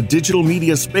discuss the digital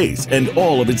media space and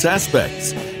all of its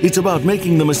aspects. It's about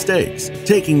making the mistakes,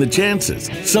 taking the chances,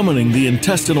 summoning the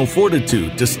intestinal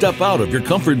fortitude to step out of your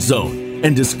comfort zone,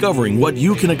 and discovering what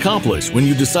you can accomplish when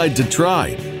you decide to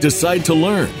try, decide to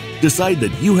learn, decide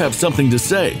that you have something to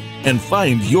say, and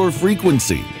find your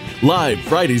frequency. Live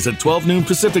Fridays at 12 noon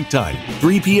Pacific Time,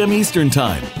 3 p.m. Eastern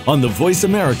Time on the Voice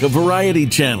America Variety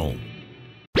Channel.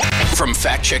 From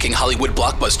fact-checking Hollywood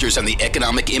blockbusters on the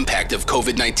economic impact of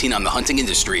COVID-19 on the hunting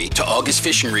industry to August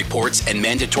fishing reports and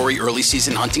mandatory early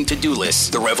season hunting to-do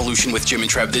lists, The Revolution with Jim and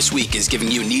Trav this week is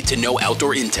giving you need-to-know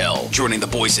outdoor intel. Joining the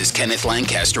boys is Kenneth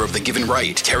Lancaster of The Given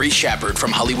Right, Terry Shepard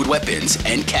from Hollywood Weapons,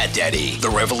 and Cat Daddy. The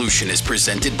Revolution is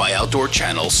presented by Outdoor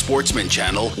Channel, Sportsman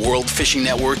Channel, World Fishing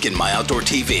Network, and My Outdoor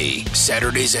TV.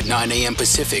 Saturdays at 9 a.m.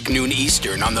 Pacific, noon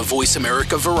Eastern on the Voice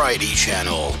America Variety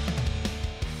Channel.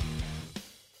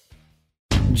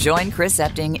 Join Chris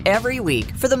Epting every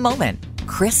week for The Moment.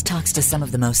 Chris talks to some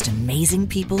of the most amazing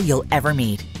people you'll ever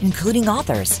meet, including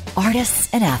authors, artists,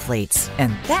 and athletes.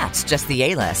 And that's just the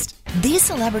A-list. These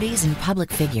celebrities and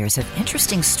public figures have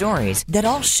interesting stories that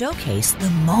all showcase the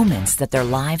moments that their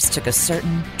lives took a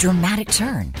certain dramatic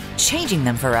turn, changing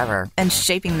them forever and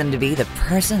shaping them to be the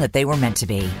person that they were meant to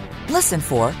be. Listen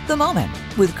for The Moment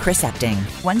with Chris Epting,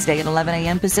 Wednesday at 11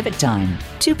 a.m. Pacific Time,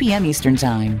 2 p.m. Eastern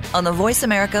Time on the Voice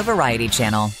America Variety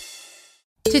Channel.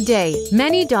 Today,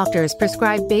 many doctors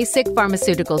prescribe basic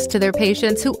pharmaceuticals to their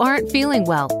patients who aren't feeling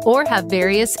well or have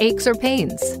various aches or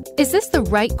pains. Is this the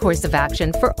right course of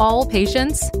action for all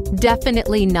patients?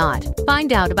 Definitely not.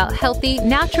 Find out about healthy,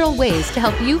 natural ways to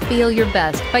help you feel your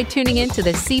best by tuning into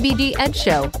the CBD Ed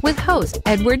Show with host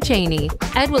Edward Cheney.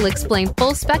 Ed will explain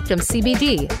full-spectrum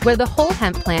CBD, where the whole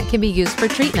hemp plant can be used for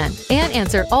treatment, and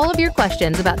answer all of your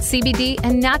questions about CBD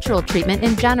and natural treatment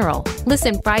in general.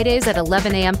 Listen Fridays at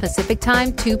 11 a.m. Pacific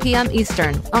Time, 2 p.m.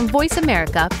 Eastern on Voice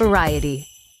America Variety.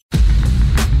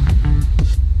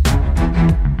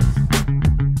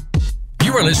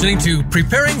 You are listening to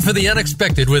Preparing for the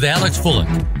Unexpected with Alex Fullick.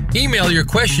 Email your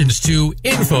questions to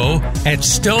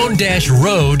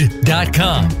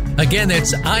info@stone-road.com. Again,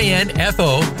 that's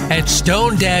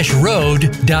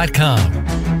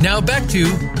info@stone-road.com. Now back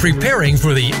to Preparing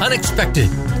for the Unexpected.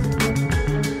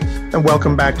 And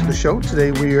welcome back to the show.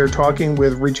 Today we are talking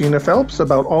with Regina Phelps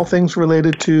about all things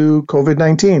related to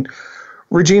COVID-19.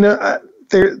 Regina,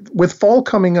 with fall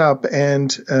coming up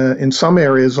and in some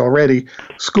areas already,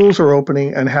 schools are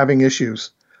opening and having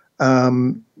issues.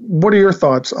 What are your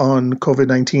thoughts on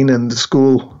COVID-19 and the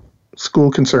school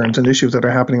concerns and issues that are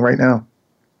happening right now?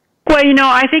 Well,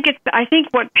 I think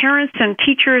what parents and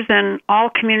teachers and all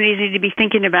communities need to be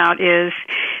thinking about is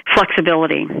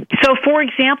flexibility. So, for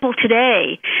example,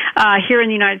 today, here in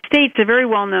the United States, a very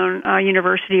well-known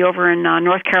university over in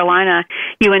North Carolina,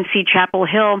 UNC Chapel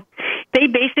Hill, they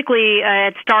basically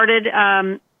had started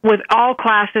with all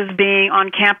classes being on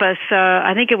campus,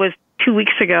 I think it was 2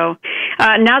 weeks ago.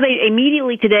 Now they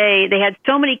immediately today, they had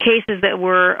so many cases that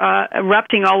were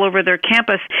erupting all over their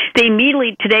campus, they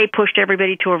immediately today pushed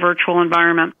everybody to a virtual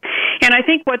environment. And I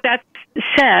think what that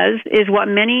says is what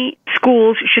many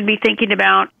schools should be thinking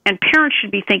about and parents should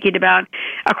be thinking about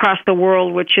across the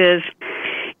world, which is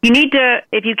you need to,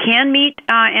 if you can meet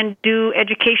and do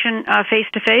education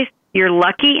face-to-face, you're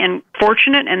lucky and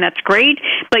fortunate, and that's great,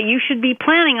 but you should be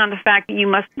planning on the fact that you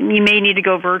may need to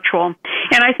go virtual.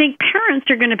 And I think parents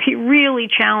are going to be really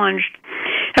challenged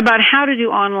about how to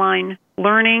do online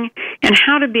learning and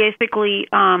how to basically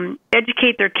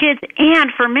educate their kids and,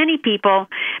 for many people,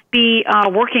 be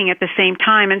working at the same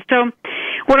time. And so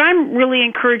what I'm really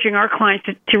encouraging our clients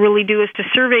to really do is to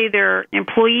survey their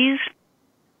employees,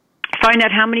 find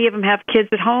out how many of them have kids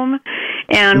at home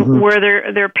and where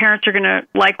their parents are going to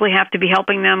likely have to be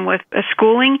helping them with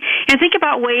schooling, and think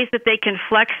about ways that they can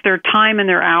flex their time and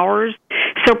their hours.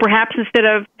 So perhaps instead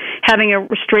of having a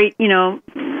straight,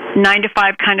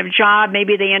 9-to-5 kind of job,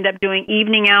 maybe they end up doing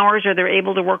evening hours or they're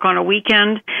able to work on a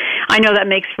weekend. I know that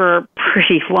makes for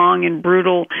pretty long and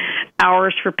brutal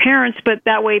hours for parents, but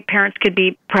that way parents could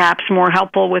be perhaps more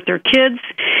helpful with their kids.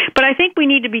 But I think we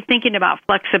need to be thinking about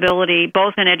flexibility,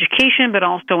 both in education but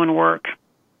also in work.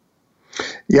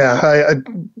 Yeah,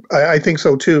 I think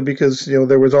so too, because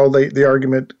there was all the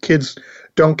argument kids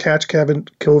don't catch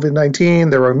COVID-19,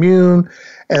 they're immune,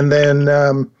 and then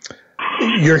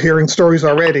you're hearing stories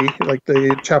already, like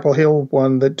the Chapel Hill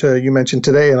one that you mentioned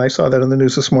today, and I saw that in the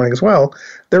news this morning as well.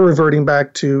 They're reverting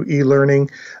back to e-learning.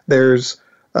 There's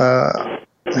correct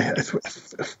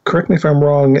me if I'm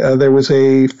wrong, there was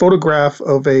a photograph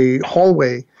of a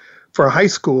hallway for a high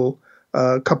school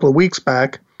a couple of weeks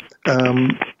back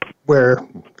where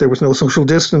there was no social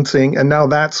distancing, and now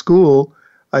that school,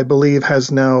 I believe,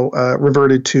 has now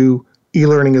reverted to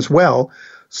e-learning as well.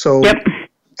 So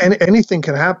anything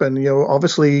can happen.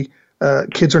 Obviously,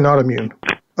 kids are not immune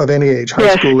of any age,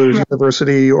 high schoolers,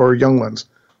 university, or young ones.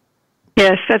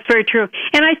 Yes, that's very true.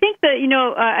 And I think that,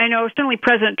 I know certainly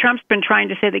President Trump's been trying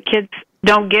to say that kids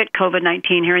don't get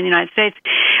COVID-19 here in the United States.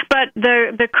 But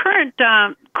the current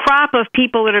crop of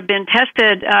people that have been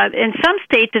tested, in some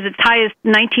states, is as high as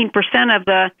 19% of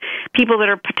the people that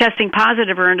are testing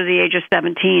positive are under the age of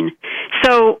 17.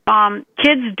 So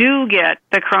kids do get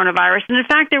the coronavirus. And in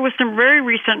fact, there was some very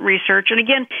recent research. And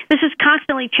again, this is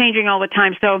constantly changing all the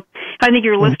time. So I think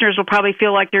your listeners will probably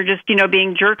feel like they're just,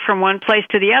 being jerked from one place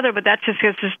to the other. But that's just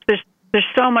because there's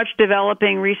so much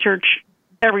developing research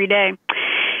every day.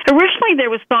 Originally, there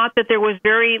was thought that there was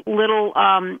very little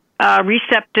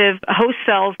receptive host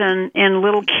cells in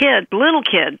little kids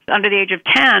under the age of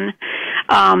 10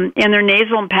 in their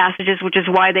nasal passages, which is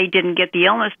why they didn't get the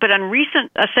illness. But on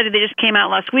a study that just came out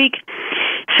last week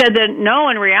said that no,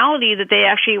 in reality, that they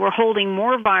actually were holding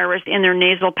more virus in their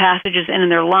nasal passages and in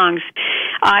their lungs.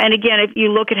 And again, if you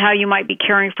look at how you might be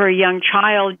caring for a young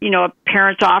child,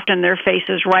 parents often their face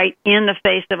is right in the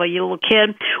face of a little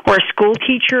kid or a school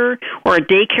teacher or a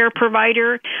daycare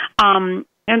provider.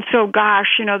 And so,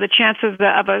 the chances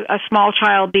of a small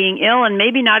child being ill and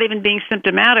maybe not even being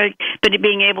symptomatic, but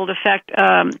being able to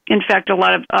infect a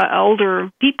lot of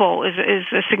older people is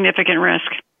a significant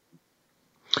risk.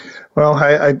 Well,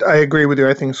 I agree with you.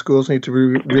 I think schools need to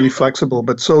be really flexible,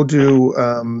 but so do,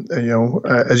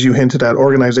 as you hinted at,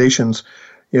 organizations.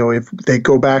 If they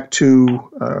go back to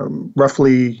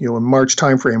roughly, in March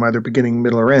timeframe, either beginning,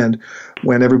 middle, or end,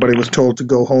 when everybody was told to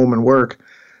go home and work,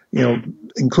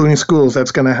 including schools,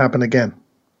 that's going to happen again.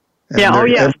 And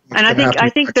And I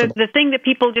think the thing that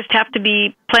people just have to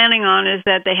be planning on is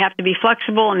that they have to be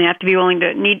flexible and they have to be willing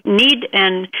to need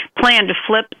and plan to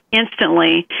flip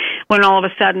instantly when all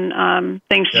of a sudden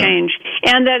things change.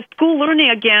 And that school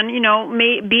learning, again,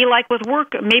 may be like with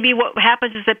work. Maybe what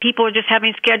happens is that people are just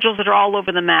having schedules that are all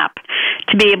over the map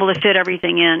to be able to fit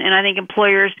everything in. And I think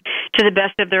employers, to the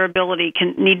best of their ability,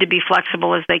 need to be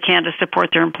flexible as they can to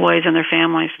support their employees and their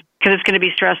families, because it's going to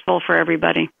be stressful for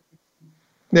everybody.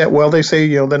 Yeah, well, they say,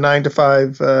 the 9 to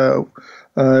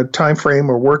 5 time frame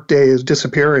or work day is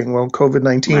disappearing. Well,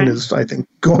 COVID-19 is, I think,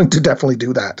 going to definitely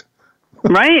do that.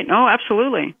 Right. Oh,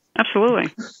 absolutely.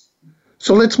 Absolutely.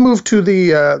 So let's move to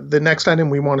the next item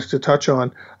we wanted to touch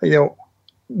on.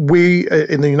 We,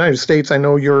 in the United States, I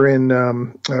know you're in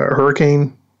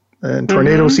hurricane and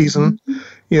tornado season.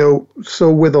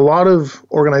 So with a lot of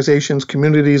organizations,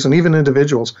 communities, and even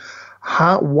individuals,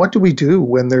 what do we do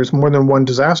when there's more than one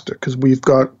disaster? Because we've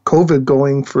got COVID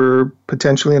going for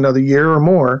potentially another year or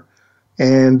more,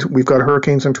 and we've got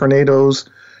hurricanes and tornadoes,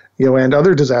 and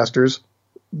other disasters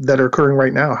that are occurring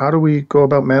right now. How do we go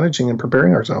about managing and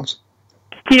preparing ourselves?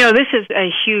 This is a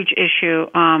huge issue,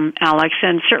 Alex,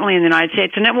 and certainly in the United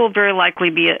States, and it will very likely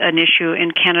be an issue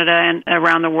in Canada and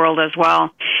around the world as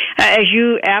well. As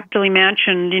you aptly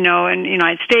mentioned, in the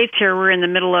United States here, we're in the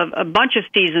middle of a bunch of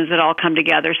seasons that all come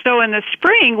together. So in the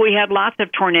spring, we had lots of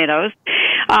tornadoes.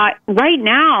 Right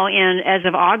now, as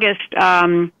of August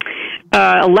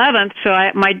 11th,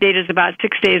 so my data is about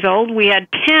 6 days old, we had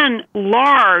 10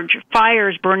 large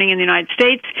fires burning in the United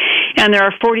States, and there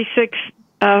are 46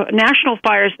 national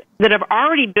fires that have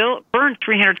already burned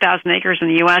 300,000 acres in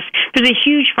the U.S. There's a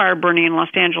huge fire burning in Los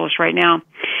Angeles right now.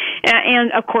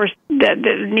 And of course,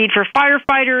 the need for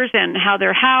firefighters and how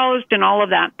they're housed and all of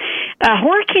that. The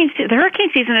hurricane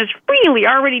season has really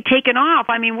already taken off.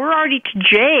 I mean, we're already to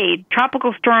Jade.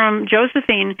 Tropical storm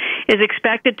Josephine is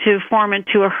expected to form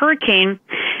into a hurricane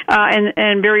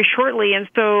and very shortly. And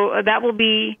so that will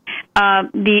be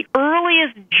the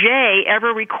earliest J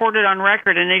ever recorded on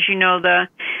record. And as you know, the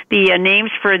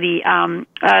names for the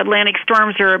Atlantic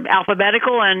storms are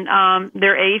alphabetical, and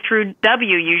they're A through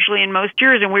W usually in most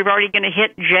years, and we're already going to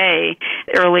hit J,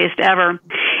 the earliest ever. And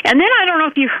then I don't know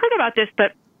if you heard about this,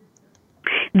 but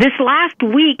this last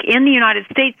week in the United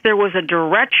States there was a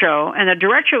derecho, and a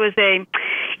derecho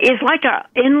is like an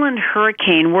inland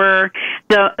hurricane where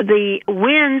the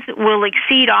winds will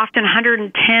exceed often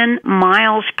 110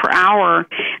 miles per hour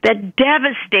that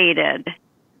devastated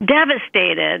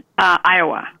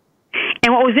Iowa.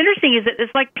 And what was interesting is that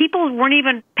it's like people weren't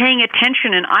even paying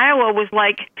attention, and Iowa was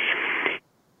like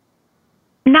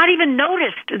not even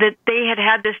noticed that they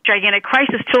had this gigantic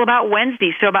crisis till about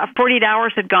Wednesday. So about 48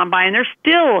 hours had gone by, and they're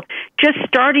still just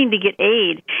starting to get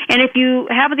aid. And if you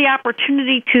have the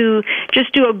opportunity to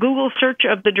just do a Google search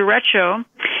of the derecho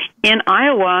in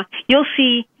Iowa, you'll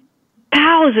see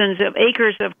thousands of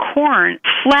acres of corn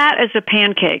flat as a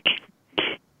pancake.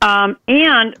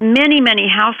 And many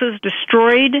houses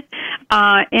destroyed.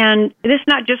 And this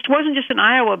wasn't just in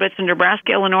Iowa, but it's in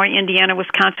Nebraska, Illinois, Indiana,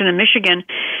 Wisconsin, and Michigan.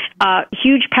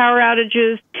 Huge power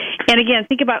outages. And again,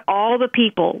 think about all the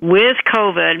people with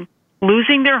COVID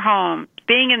losing their homes,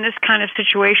 being in this kind of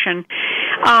situation.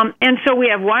 And so we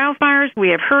have wildfires, we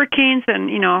have hurricanes, and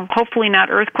hopefully not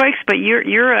earthquakes. But you're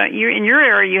in your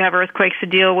area, you have earthquakes to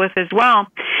deal with as well.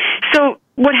 So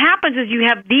what happens is you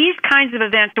have these kinds of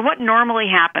events. And what normally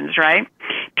happens, right?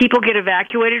 People get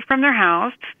evacuated from their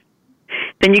house.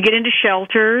 Then you get into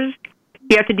shelters.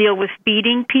 You have to deal with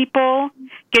feeding people,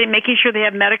 making sure they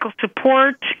have medical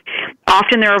support.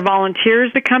 Often there are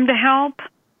volunteers that come to help,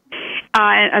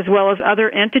 as well as other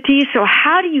entities. So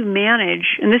how do you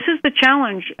manage, and this is the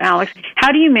challenge, Alex,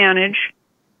 how do you manage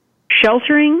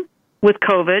sheltering with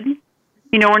COVID?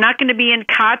 We're not going to be in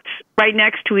cots right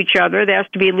next to each other. They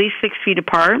have to be at least 6 feet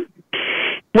apart.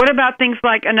 What about things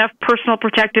like enough personal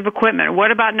protective equipment?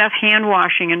 What about enough hand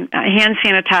washing and hand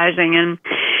sanitizing? And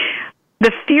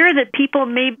the fear that people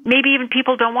maybe even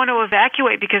people don't want to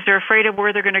evacuate because they're afraid of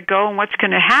where they're going to go and what's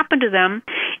going to happen to them,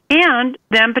 and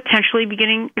them potentially be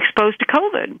getting exposed to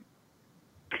COVID.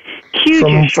 Huge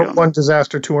issue. From one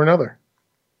disaster to another.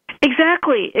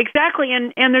 Exactly.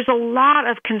 And there's a lot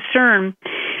of concern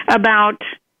about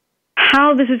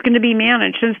how this is going to be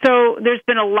managed. And so there's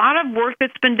been a lot of work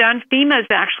that's been done. FEMA has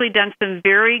actually done some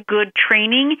very good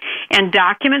training and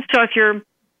documents. So if your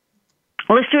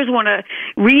listeners want to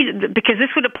read, because this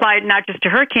would apply not just to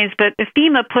hurricanes, but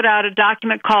FEMA put out a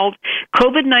document called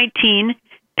COVID-19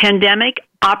 Pandemic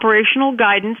Operational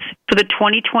Guidance for the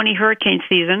 2020 hurricane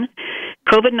season.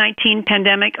 COVID-19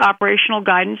 Pandemic Operational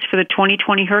Guidance for the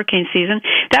 2020 hurricane season.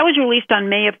 That was released on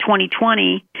May of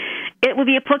 2020. It would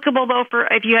be applicable, though, for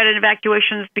if you had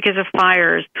evacuations because of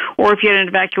fires, or if you had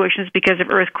evacuations because of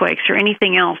earthquakes or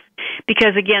anything else.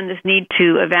 Because, again, this need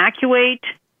to evacuate,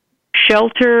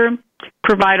 shelter,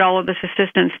 provide all of this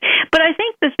assistance. But I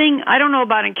think the thing, I don't know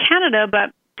about in Canada,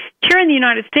 but here in the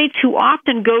United States, who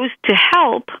often goes to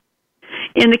help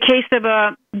in the case of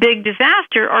a big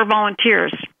disaster are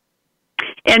volunteers.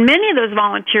 And many of those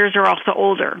volunteers are also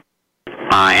older.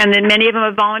 And then many of them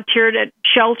have volunteered at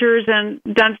shelters and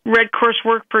done Red Cross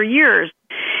work for years.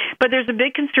 But there's a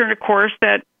big concern, of course,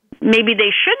 that maybe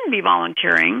they shouldn't be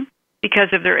volunteering because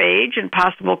of their age and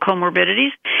possible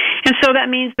comorbidities. And so that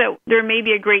means that there may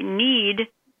be a great need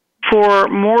for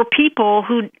more people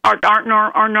who aren't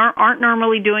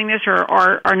normally doing this or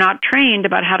are not trained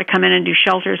about how to come in and do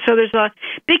shelters. So there's a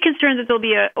big concern that there'll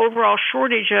be an overall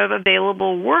shortage of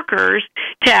available workers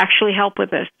to actually help with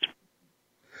this.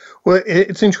 Well,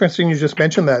 it's interesting you just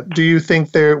mentioned that. Do you think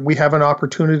we have an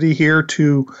opportunity here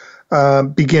to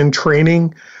begin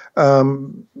training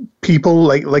people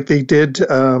like they did,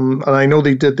 and I know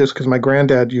they did this because my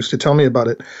granddad used to tell me about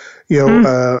it,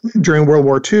 during World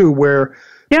War II, where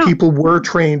people were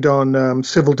trained on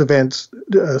civil defense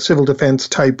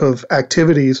type of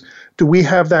activities. Do we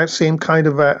have that same kind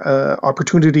of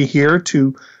opportunity here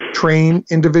to train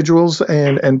individuals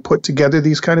and put together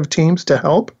these kind of teams to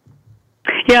help?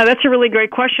 Yeah, that's a really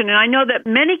great question. And I know that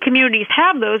many communities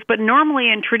have those, but normally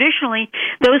and traditionally,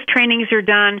 those trainings are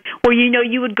done where,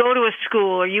 you would go to a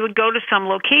school or you would go to some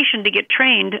location to get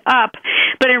trained up.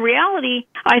 But in reality,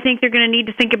 I think they're going to need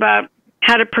to think about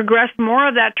how to progress more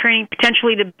of that training,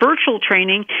 potentially to virtual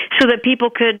training, so that people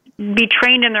could be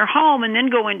trained in their home and then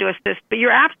go into assist. But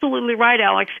you're absolutely right,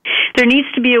 Alex. There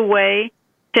needs to be a way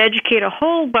to educate a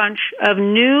whole bunch of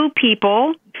new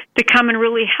people to come and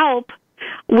really help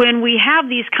when we have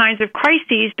these kinds of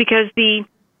crises, because the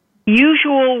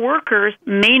usual workers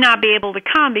may not be able to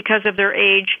come because of their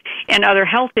age and other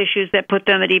health issues that put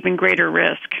them at even greater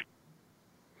risk.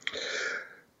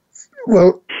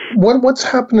 Well, what's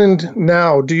happening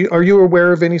now? Are you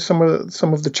aware of some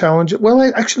of the challenges? Well,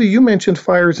 actually, you mentioned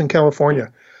fires in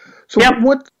California. So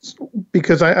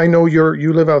because I know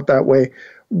you live out that way.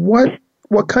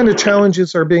 What kind of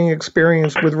challenges are being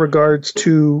experienced with regards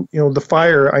to the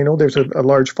fire? I know there's a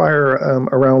large fire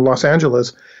around Los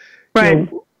Angeles. Right.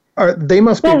 They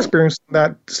must be experiencing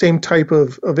that same type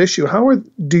of issue.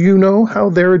 Do you know how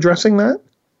they're addressing that?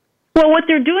 Well, what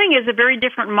they're doing is a very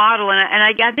different model, and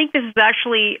I think this is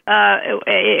actually,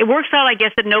 it works out, I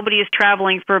guess, that nobody is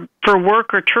traveling for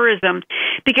work or tourism,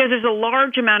 because there's a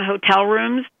large amount of hotel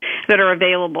rooms that are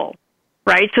available,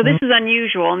 right? So this is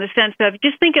unusual in the sense of,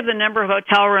 just think of the number of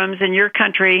hotel rooms in your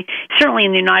country, certainly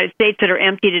in the United States, that are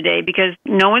empty today, because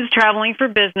no one's traveling for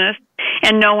business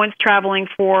and no one's traveling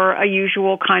for a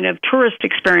usual kind of tourist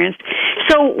experience.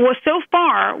 So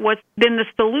far, what's been the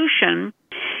solution,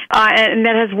 and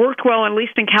that has worked well, at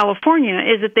least in California,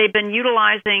 is that they've been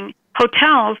utilizing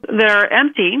hotels that are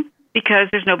empty because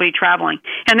there's nobody traveling.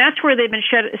 And that's where they've been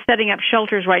setting up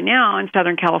shelters right now in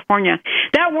Southern California.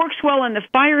 That works well in the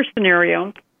fire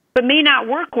scenario, but may not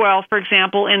work well, for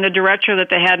example, in the derecho that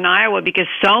they had in Iowa, because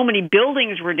so many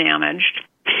buildings were damaged.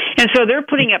 And so they're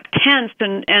putting up tents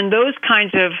and those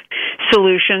kinds of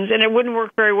solutions, and it wouldn't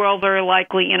work very well, very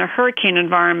likely, in a hurricane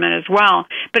environment as well.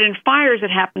 But in fires, it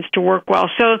happens to work well.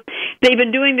 So they've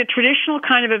been doing the traditional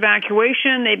kind of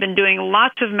evacuation. They've been doing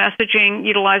lots of messaging,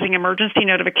 utilizing emergency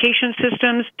notification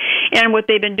systems. And what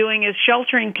they've been doing is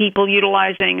sheltering people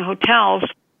utilizing hotels,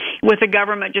 with the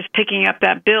government just picking up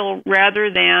that bill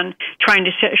rather than trying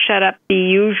to set up the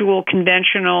usual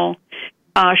conventional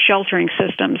sheltering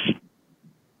systems.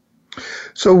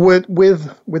 So with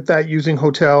that, using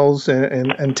hotels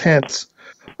and tents,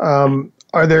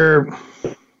 are there?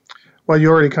 Well, you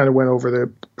already kind of went over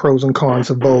the pros and cons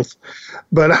of both,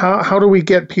 but how do we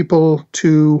get people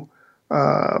to,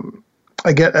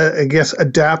 I guess,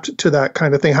 adapt to that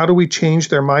kind of thing? How do we change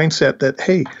their mindset that,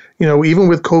 hey, even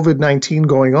with COVID-19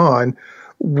 going on,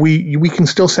 we can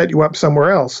still set you up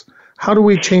somewhere else? How do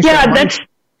we change that mindset?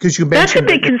 Because you mentioned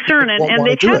that's a big concern, and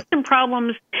they've had some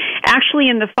problems actually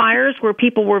in the fires where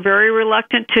people were very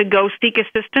reluctant to go seek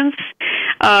assistance.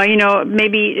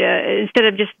 Maybe instead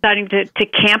of just deciding to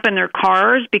camp in their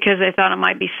cars because they thought it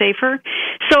might be safer.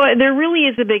 So there really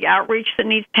is a big outreach that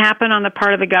needs to happen on the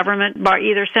part of the government by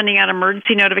either sending out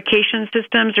emergency notification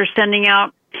systems or sending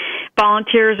out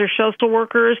volunteers or social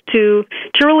workers to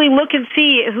really look and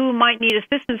see who might need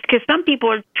assistance, because some people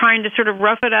are trying to sort of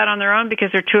rough it out on their own because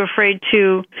they're too afraid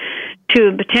to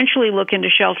potentially look into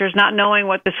shelters, not knowing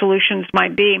what the solutions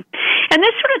might be. And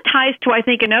this sort of ties to, I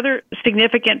think, another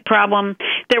significant problem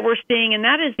that we're seeing, and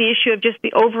that is the issue of just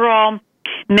the overall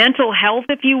mental health,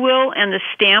 if you will, and the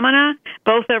stamina,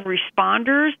 both of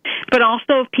responders, but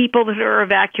also of people that are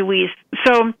evacuees.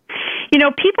 So,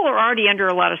 people are already under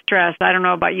a lot of stress. I don't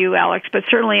know about you, Alex, but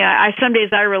certainly some days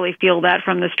I really feel that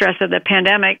from the stress of the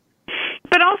pandemic.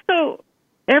 But also,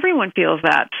 everyone feels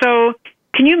that. So,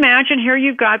 can you imagine here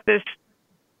you've got this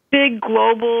big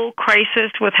global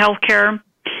crisis with healthcare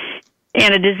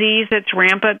and a disease that's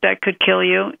rampant that could kill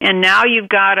you, and now you've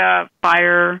got a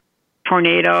fire,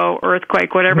 tornado,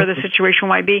 earthquake, whatever the situation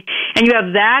might be, and you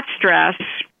have that stress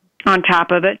on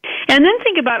top of it. And then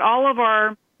think about all of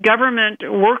our government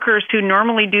workers who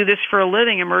normally do this for a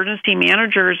living, emergency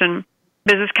managers and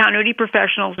business continuity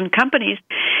professionals and companies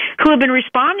who have been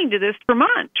responding to this for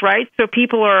months, right? So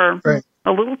people are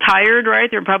a little tired, right?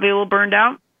 They're probably a little burned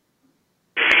out.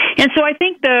 And so I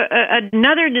think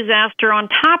another disaster on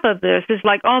top of this is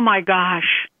like, oh my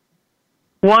gosh,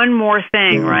 one more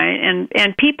thing, right?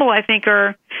 And people, I think,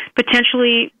 are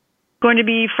potentially going to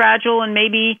be fragile and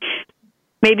maybe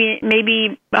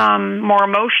more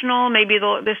emotional. Maybe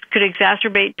this could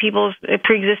exacerbate people's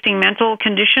pre-existing mental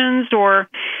conditions, or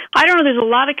I don't know. There's a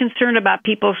lot of concern about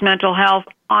people's mental health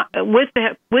with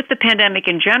the pandemic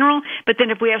in general. But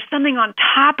then if we have something on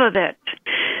top of it,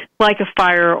 like a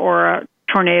fire or a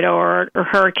tornado or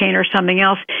hurricane or something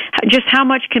else, just how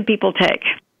much can people take?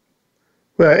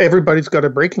 Well, everybody's got a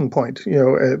breaking point.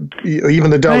 Even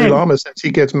the Dalai Lama says he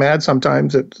gets mad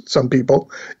sometimes at some people.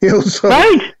 So.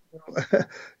 Right.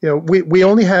 We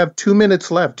only have 2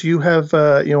 minutes left. Do you have,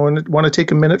 want to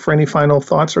take a minute for any final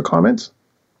thoughts or comments?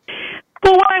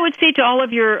 Well, what I would say to all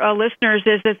of your listeners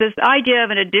is that this idea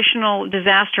of an additional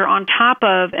disaster on top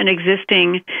of an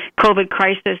existing COVID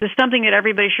crisis is something that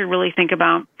everybody should really think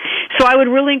about. So I would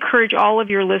really encourage all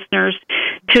of your listeners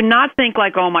to not think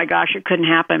like, oh my gosh, it couldn't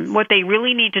happen. What they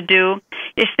really need to do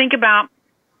is think about,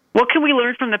 what can we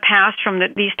learn from the past, from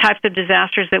these types of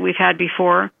disasters that we've had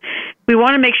before? We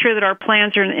want to make sure that our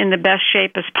plans are in the best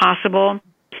shape as possible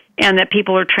and that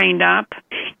people are trained up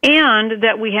and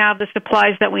that we have the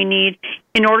supplies that we need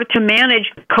in order to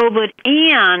manage COVID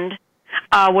and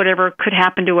whatever could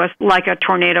happen to us, like a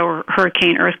tornado or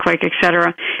hurricane, earthquake, et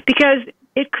cetera, because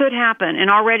it could happen. And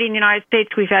already in the United States,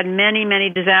 we've had many, many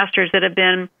disasters that have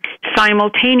been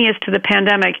simultaneous to the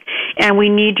pandemic, and we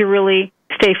need to really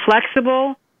stay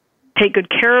flexible, take good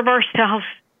care of ourselves,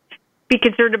 be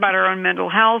concerned about our own mental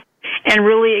health, and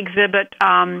really exhibit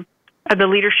the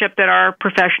leadership that our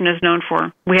profession is known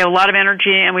for. We have a lot of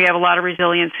energy and we have a lot of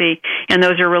resiliency, and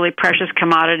those are really precious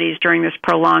commodities during this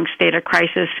prolonged state of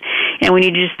crisis. And we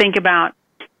need to just think about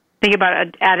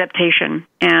adaptation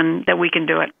and that we can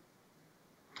do it.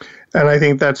 And I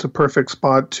think that's a perfect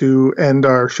spot to end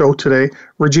our show today.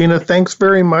 Regina, thanks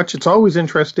very much. It's always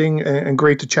interesting and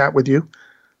great to chat with you.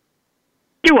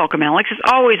 You're welcome, Alex. It's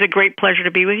always a great pleasure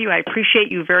to be with you. I appreciate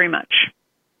you very much.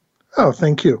 Oh,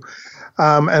 thank you.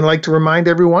 And I'd like to remind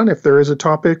everyone, if there is a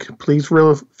topic, please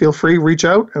feel free, reach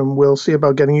out, and we'll see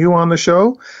about getting you on the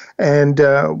show. And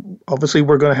obviously,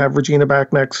 we're going to have Regina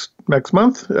back next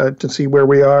month to see where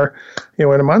we are, in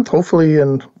a month, hopefully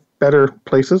in better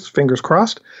places, fingers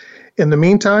crossed. In the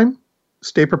meantime,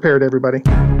 stay prepared, everybody.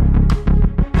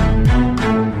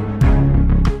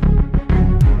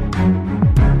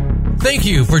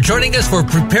 you for joining us for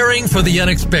Preparing for the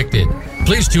Unexpected.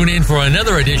 Please tune in for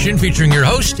another edition featuring your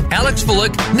host, Alex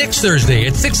Fullick, next Thursday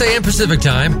at 6 a.m. Pacific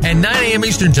Time and 9 a.m.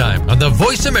 Eastern Time on the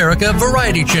Voice America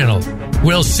Variety Channel.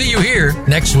 We'll see you here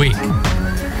next week.